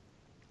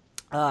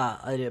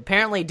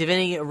 Apparently,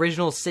 Divinity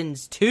Original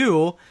Sins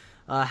 2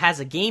 has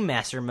a Game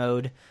Master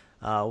mode,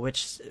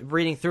 which,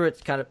 reading through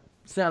it, kind of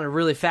sounded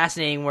really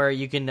fascinating, where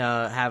you can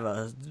have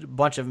a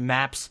bunch of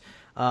maps,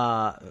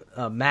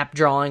 map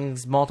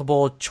drawings,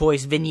 multiple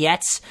choice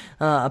vignettes,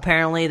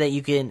 apparently, that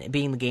you can,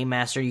 being the Game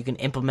Master, you can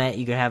implement.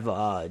 You can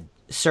have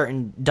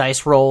certain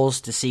dice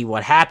rolls to see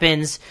what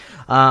happens.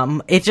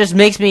 It just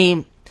makes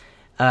me,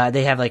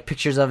 they have like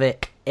pictures of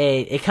it.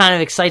 It kind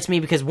of excites me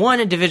because, one,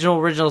 a Division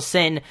Original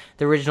Sin,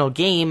 the original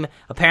game,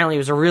 apparently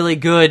was a really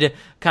good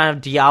kind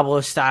of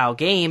Diablo-style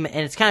game, and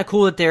it's kind of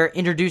cool that they're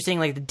introducing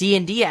like the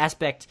D&D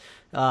aspect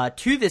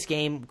to this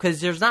game,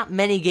 because there's not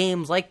many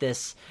games like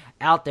this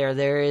out there.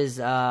 There is,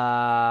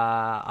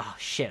 I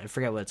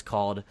forget what it's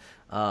called.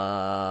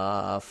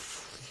 Oh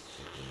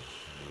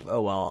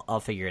well, I'll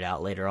figure it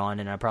out later on,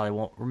 and I probably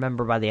won't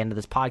remember by the end of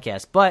this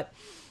podcast, but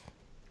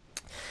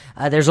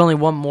there's only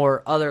one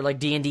more other like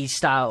D&D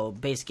style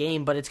based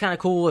game, but it's kind of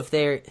cool if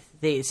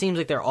it seems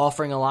like they're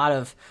offering a lot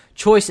of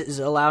choices,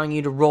 allowing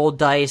you to roll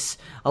dice,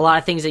 a lot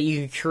of things that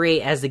you can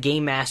create as the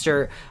game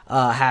master,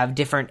 have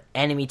different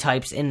enemy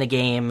types in the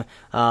game,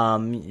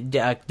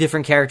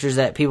 different characters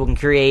that people can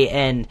create,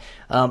 and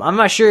I'm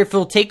not sure if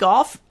it'll take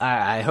off.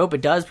 I hope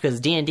it does, because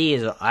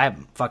D&D I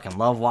fucking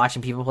love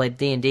watching people play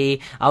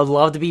D&D. I would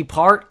love to be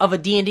part of a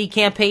D&D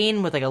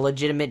campaign with like a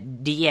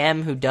legitimate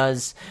DM who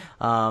does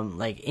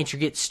like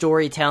intricate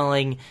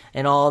storytelling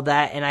and all of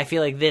that, and I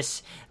feel like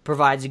this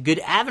provides a good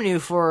avenue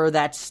for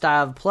that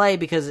style of play,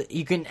 because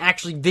you can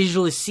actually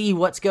visually see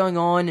what's going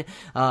on.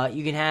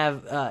 You can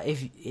have,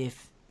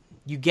 if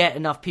you get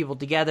enough people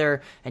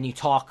together and you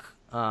talk,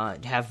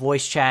 have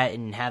voice chat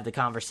and have the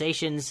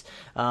conversations.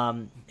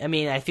 I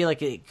mean, I feel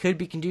like it could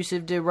be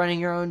conducive to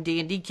running your own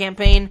D&D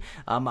campaign.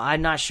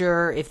 I'm not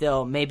sure if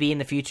maybe in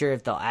the future,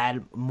 if they'll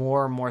add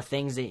more and more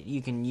things that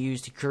you can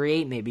use to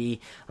create. Maybe,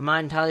 I'm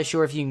not entirely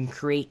sure if you can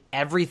create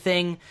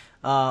everything,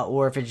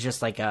 or if it's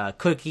just like a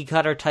cookie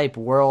cutter type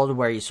world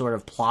where you sort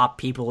of plop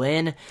people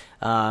in.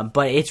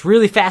 But it's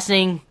really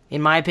fascinating,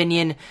 in my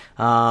opinion.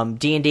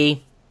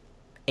 D&D,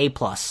 A+.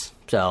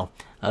 So,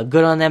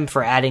 good on them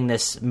for adding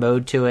this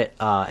mode to it.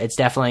 It's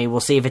definitely, we'll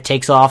see if it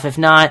takes off. If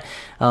not,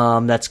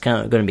 that's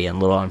kind of going to be a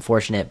little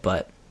unfortunate,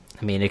 but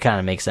I mean, it kind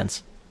of makes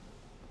sense.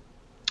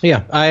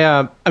 Yeah,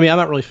 I mean, I'm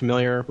not really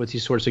familiar with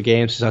these sorts of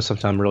games. It's not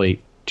something I'm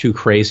really too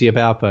crazy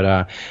about,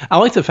 but I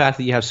like the fact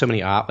that you have so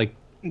many like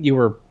you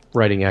were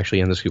writing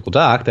actually in this Google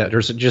Doc, that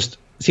there's just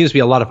seems to be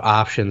a lot of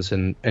options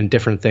and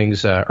different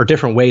things, or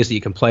different ways that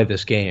you can play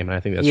this game. And I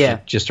think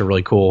that's just a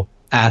really cool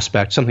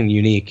aspect, something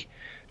unique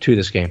to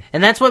this game.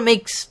 And that's what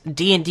makes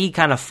D&D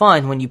kind of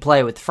fun when you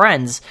play with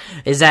friends,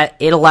 is that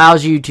it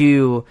allows you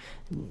to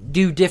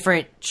do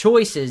different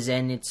choices,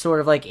 and it's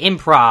sort of like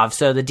improv.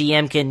 So the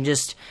DM can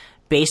just,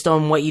 based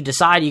on what you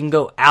decide, you can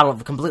go out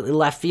of completely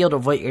left field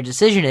of what your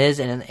decision is,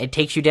 and it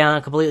takes you down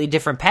a completely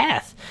different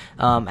path.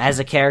 As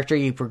a character,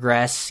 you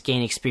progress,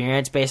 gain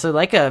experience, basically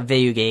like a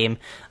video game,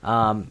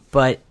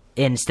 but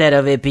instead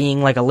of it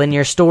being like a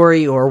linear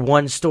story or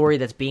one story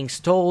that's being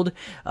told,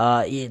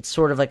 it's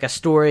sort of like a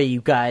story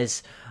you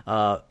guys,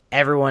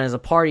 everyone as a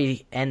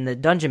party and the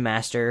dungeon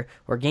master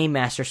or game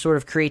master sort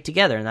of create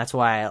together, and that's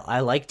why I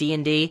like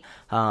D&D,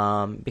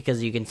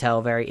 because you can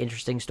tell very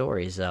interesting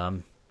stories.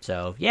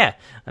 So, yeah,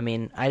 I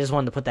mean, I just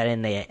wanted to put that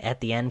in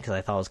at the end because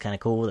I thought it was kind of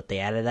cool that they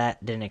added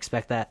that. Didn't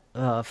expect that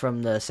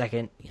from the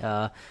second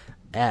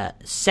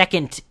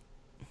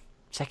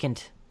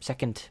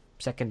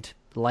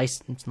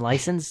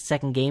license,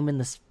 second game in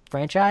this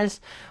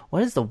franchise.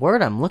 What is the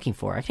word I'm looking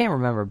for? I can't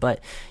remember, but,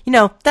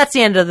 that's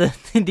the end of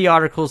the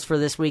articles for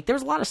this week. There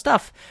was a lot of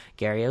stuff,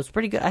 Gary. It was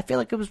pretty good. I feel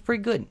like it was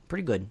pretty good.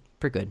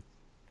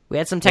 We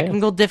had some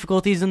technical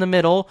difficulties in the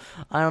middle.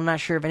 I'm not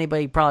sure if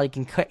anybody probably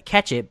can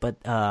catch it,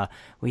 but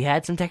we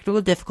had some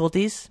technical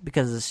difficulties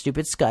because of the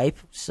stupid Skype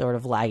sort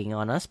of lagging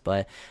on us.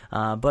 But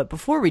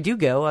before we do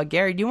go,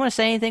 Gary, do you want to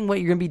say anything, what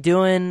you're going to be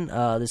doing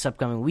this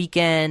upcoming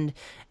weekend?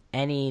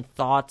 Any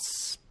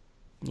thoughts,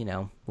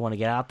 want to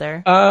get out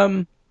there?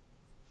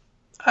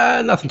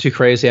 Nothing too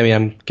crazy. I mean,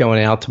 I'm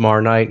going out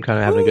tomorrow night, kind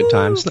of having a good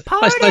time. It's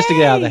nice to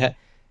get out of the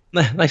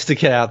nice to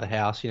get out of the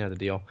house. You know the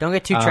deal. Don't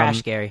get too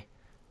trash, Gary.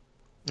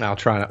 I'll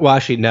try not. Well,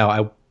 actually,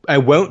 no, I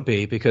won't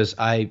be, because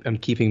I am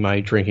keeping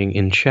my drinking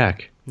in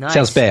check. Nice.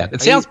 Sounds bad.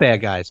 It sounds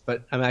bad, guys,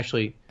 but I'm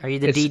actually. Are you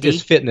the DD?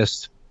 It's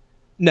fitness.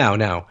 No.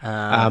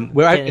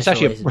 It's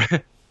actually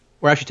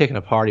we're actually taking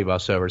a party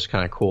bus over. It's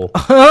kind of cool.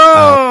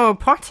 Oh,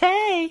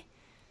 party!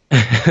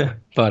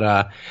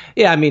 But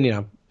yeah, I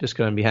mean, just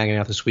going to be hanging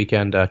out this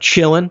weekend,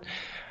 chilling.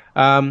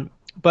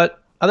 But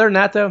other than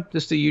that, though,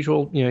 just the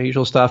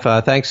usual stuff.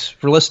 Thanks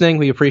for listening.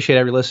 We appreciate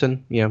every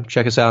listen.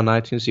 Check us out on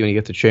iTunes. When you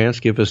get the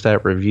chance, give us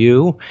that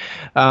review.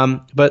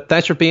 But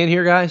thanks for being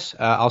here, guys.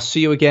 I'll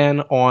see you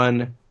again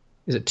on,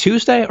 is it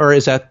Tuesday, or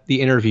is that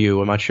the interview?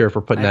 I'm not sure if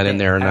we're putting that in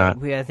there or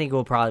not. I think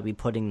we'll probably be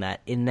putting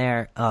that in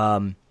there.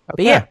 Okay.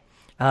 But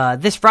yeah,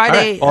 this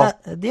Friday,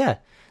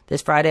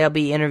 This Friday I'll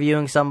be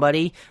interviewing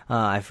somebody.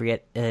 I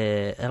forget.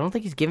 I don't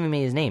think he's giving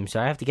me his name, so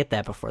I have to get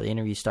that before the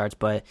interview starts.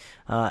 But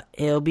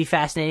it'll be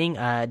fascinating.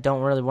 I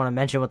don't really want to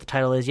mention what the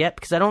title is yet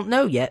because I don't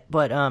know yet.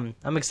 But I'm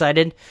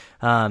excited.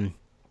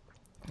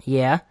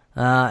 Yeah.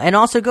 And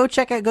also go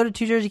to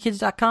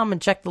TwoJerseyKids.com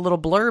and check the little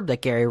blurb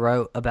that Gary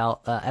wrote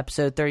about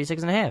episode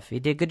 36 and a half. He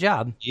did a good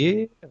job.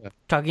 Yeah.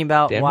 Talking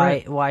about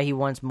why he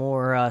wants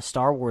more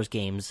Star Wars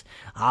games.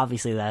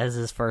 Obviously, that is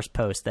his first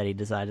post that he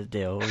decided to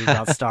do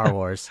about Star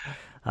Wars.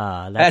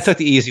 That took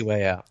the easy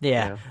way out.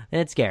 Yeah,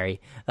 it's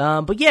scary.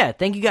 But yeah,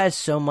 thank you guys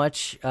so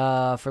much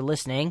for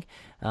listening.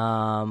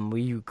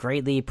 We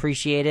greatly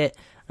appreciate it.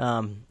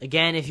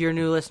 Again, if you're a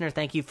new listener,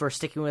 thank you for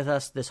sticking with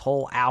us this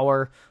whole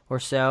hour or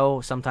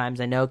so.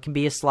 Sometimes I know it can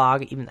be a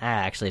slog.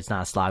 Actually, it's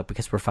not a slog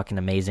because we're fucking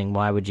amazing.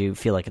 Why would you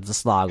feel like it's a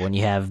slog when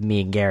you have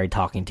me and Gary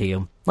talking to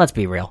you? Let's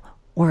be real.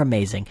 We're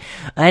amazing.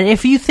 And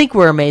if you think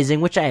we're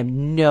amazing, which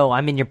I'm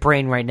in your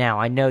brain right now.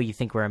 I know you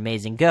think we're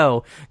amazing.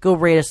 Go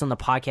rate us on the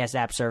podcast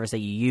app service that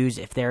you use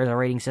if there's a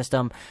rating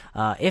system.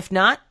 If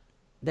not,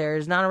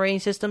 there's not a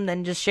rating system,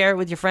 then just share it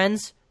with your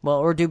friends. Well,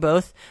 or do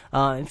both.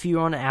 If you're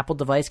on an Apple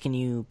device, can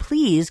you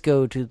please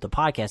go to the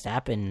podcast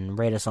app and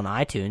rate us on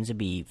iTunes? It'd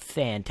be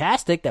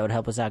fantastic. That would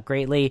help us out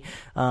greatly.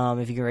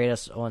 If you can rate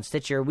us on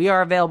Stitcher. We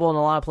are available in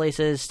a lot of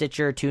places.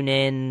 Stitcher,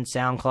 TuneIn,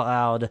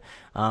 SoundCloud.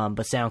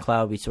 But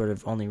SoundCloud, we sort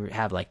of only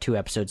have like 2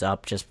 episodes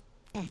up just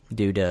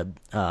due to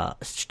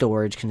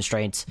storage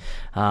constraints.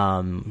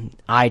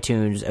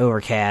 iTunes,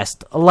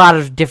 Overcast, a lot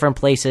of different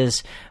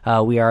places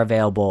we are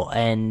available.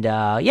 And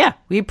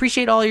we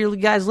appreciate all you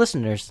guys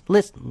listeners.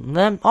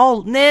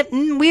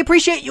 We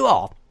appreciate you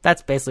all.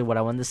 That's basically what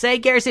I wanted to say.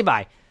 Gary, say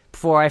bye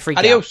before I freak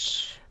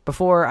Adios. out.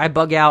 Before I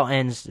bug out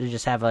and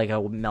just have like a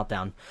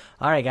meltdown.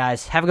 All right,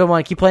 guys. Have a good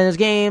one. Keep playing those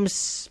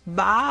games.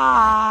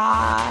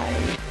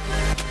 Bye.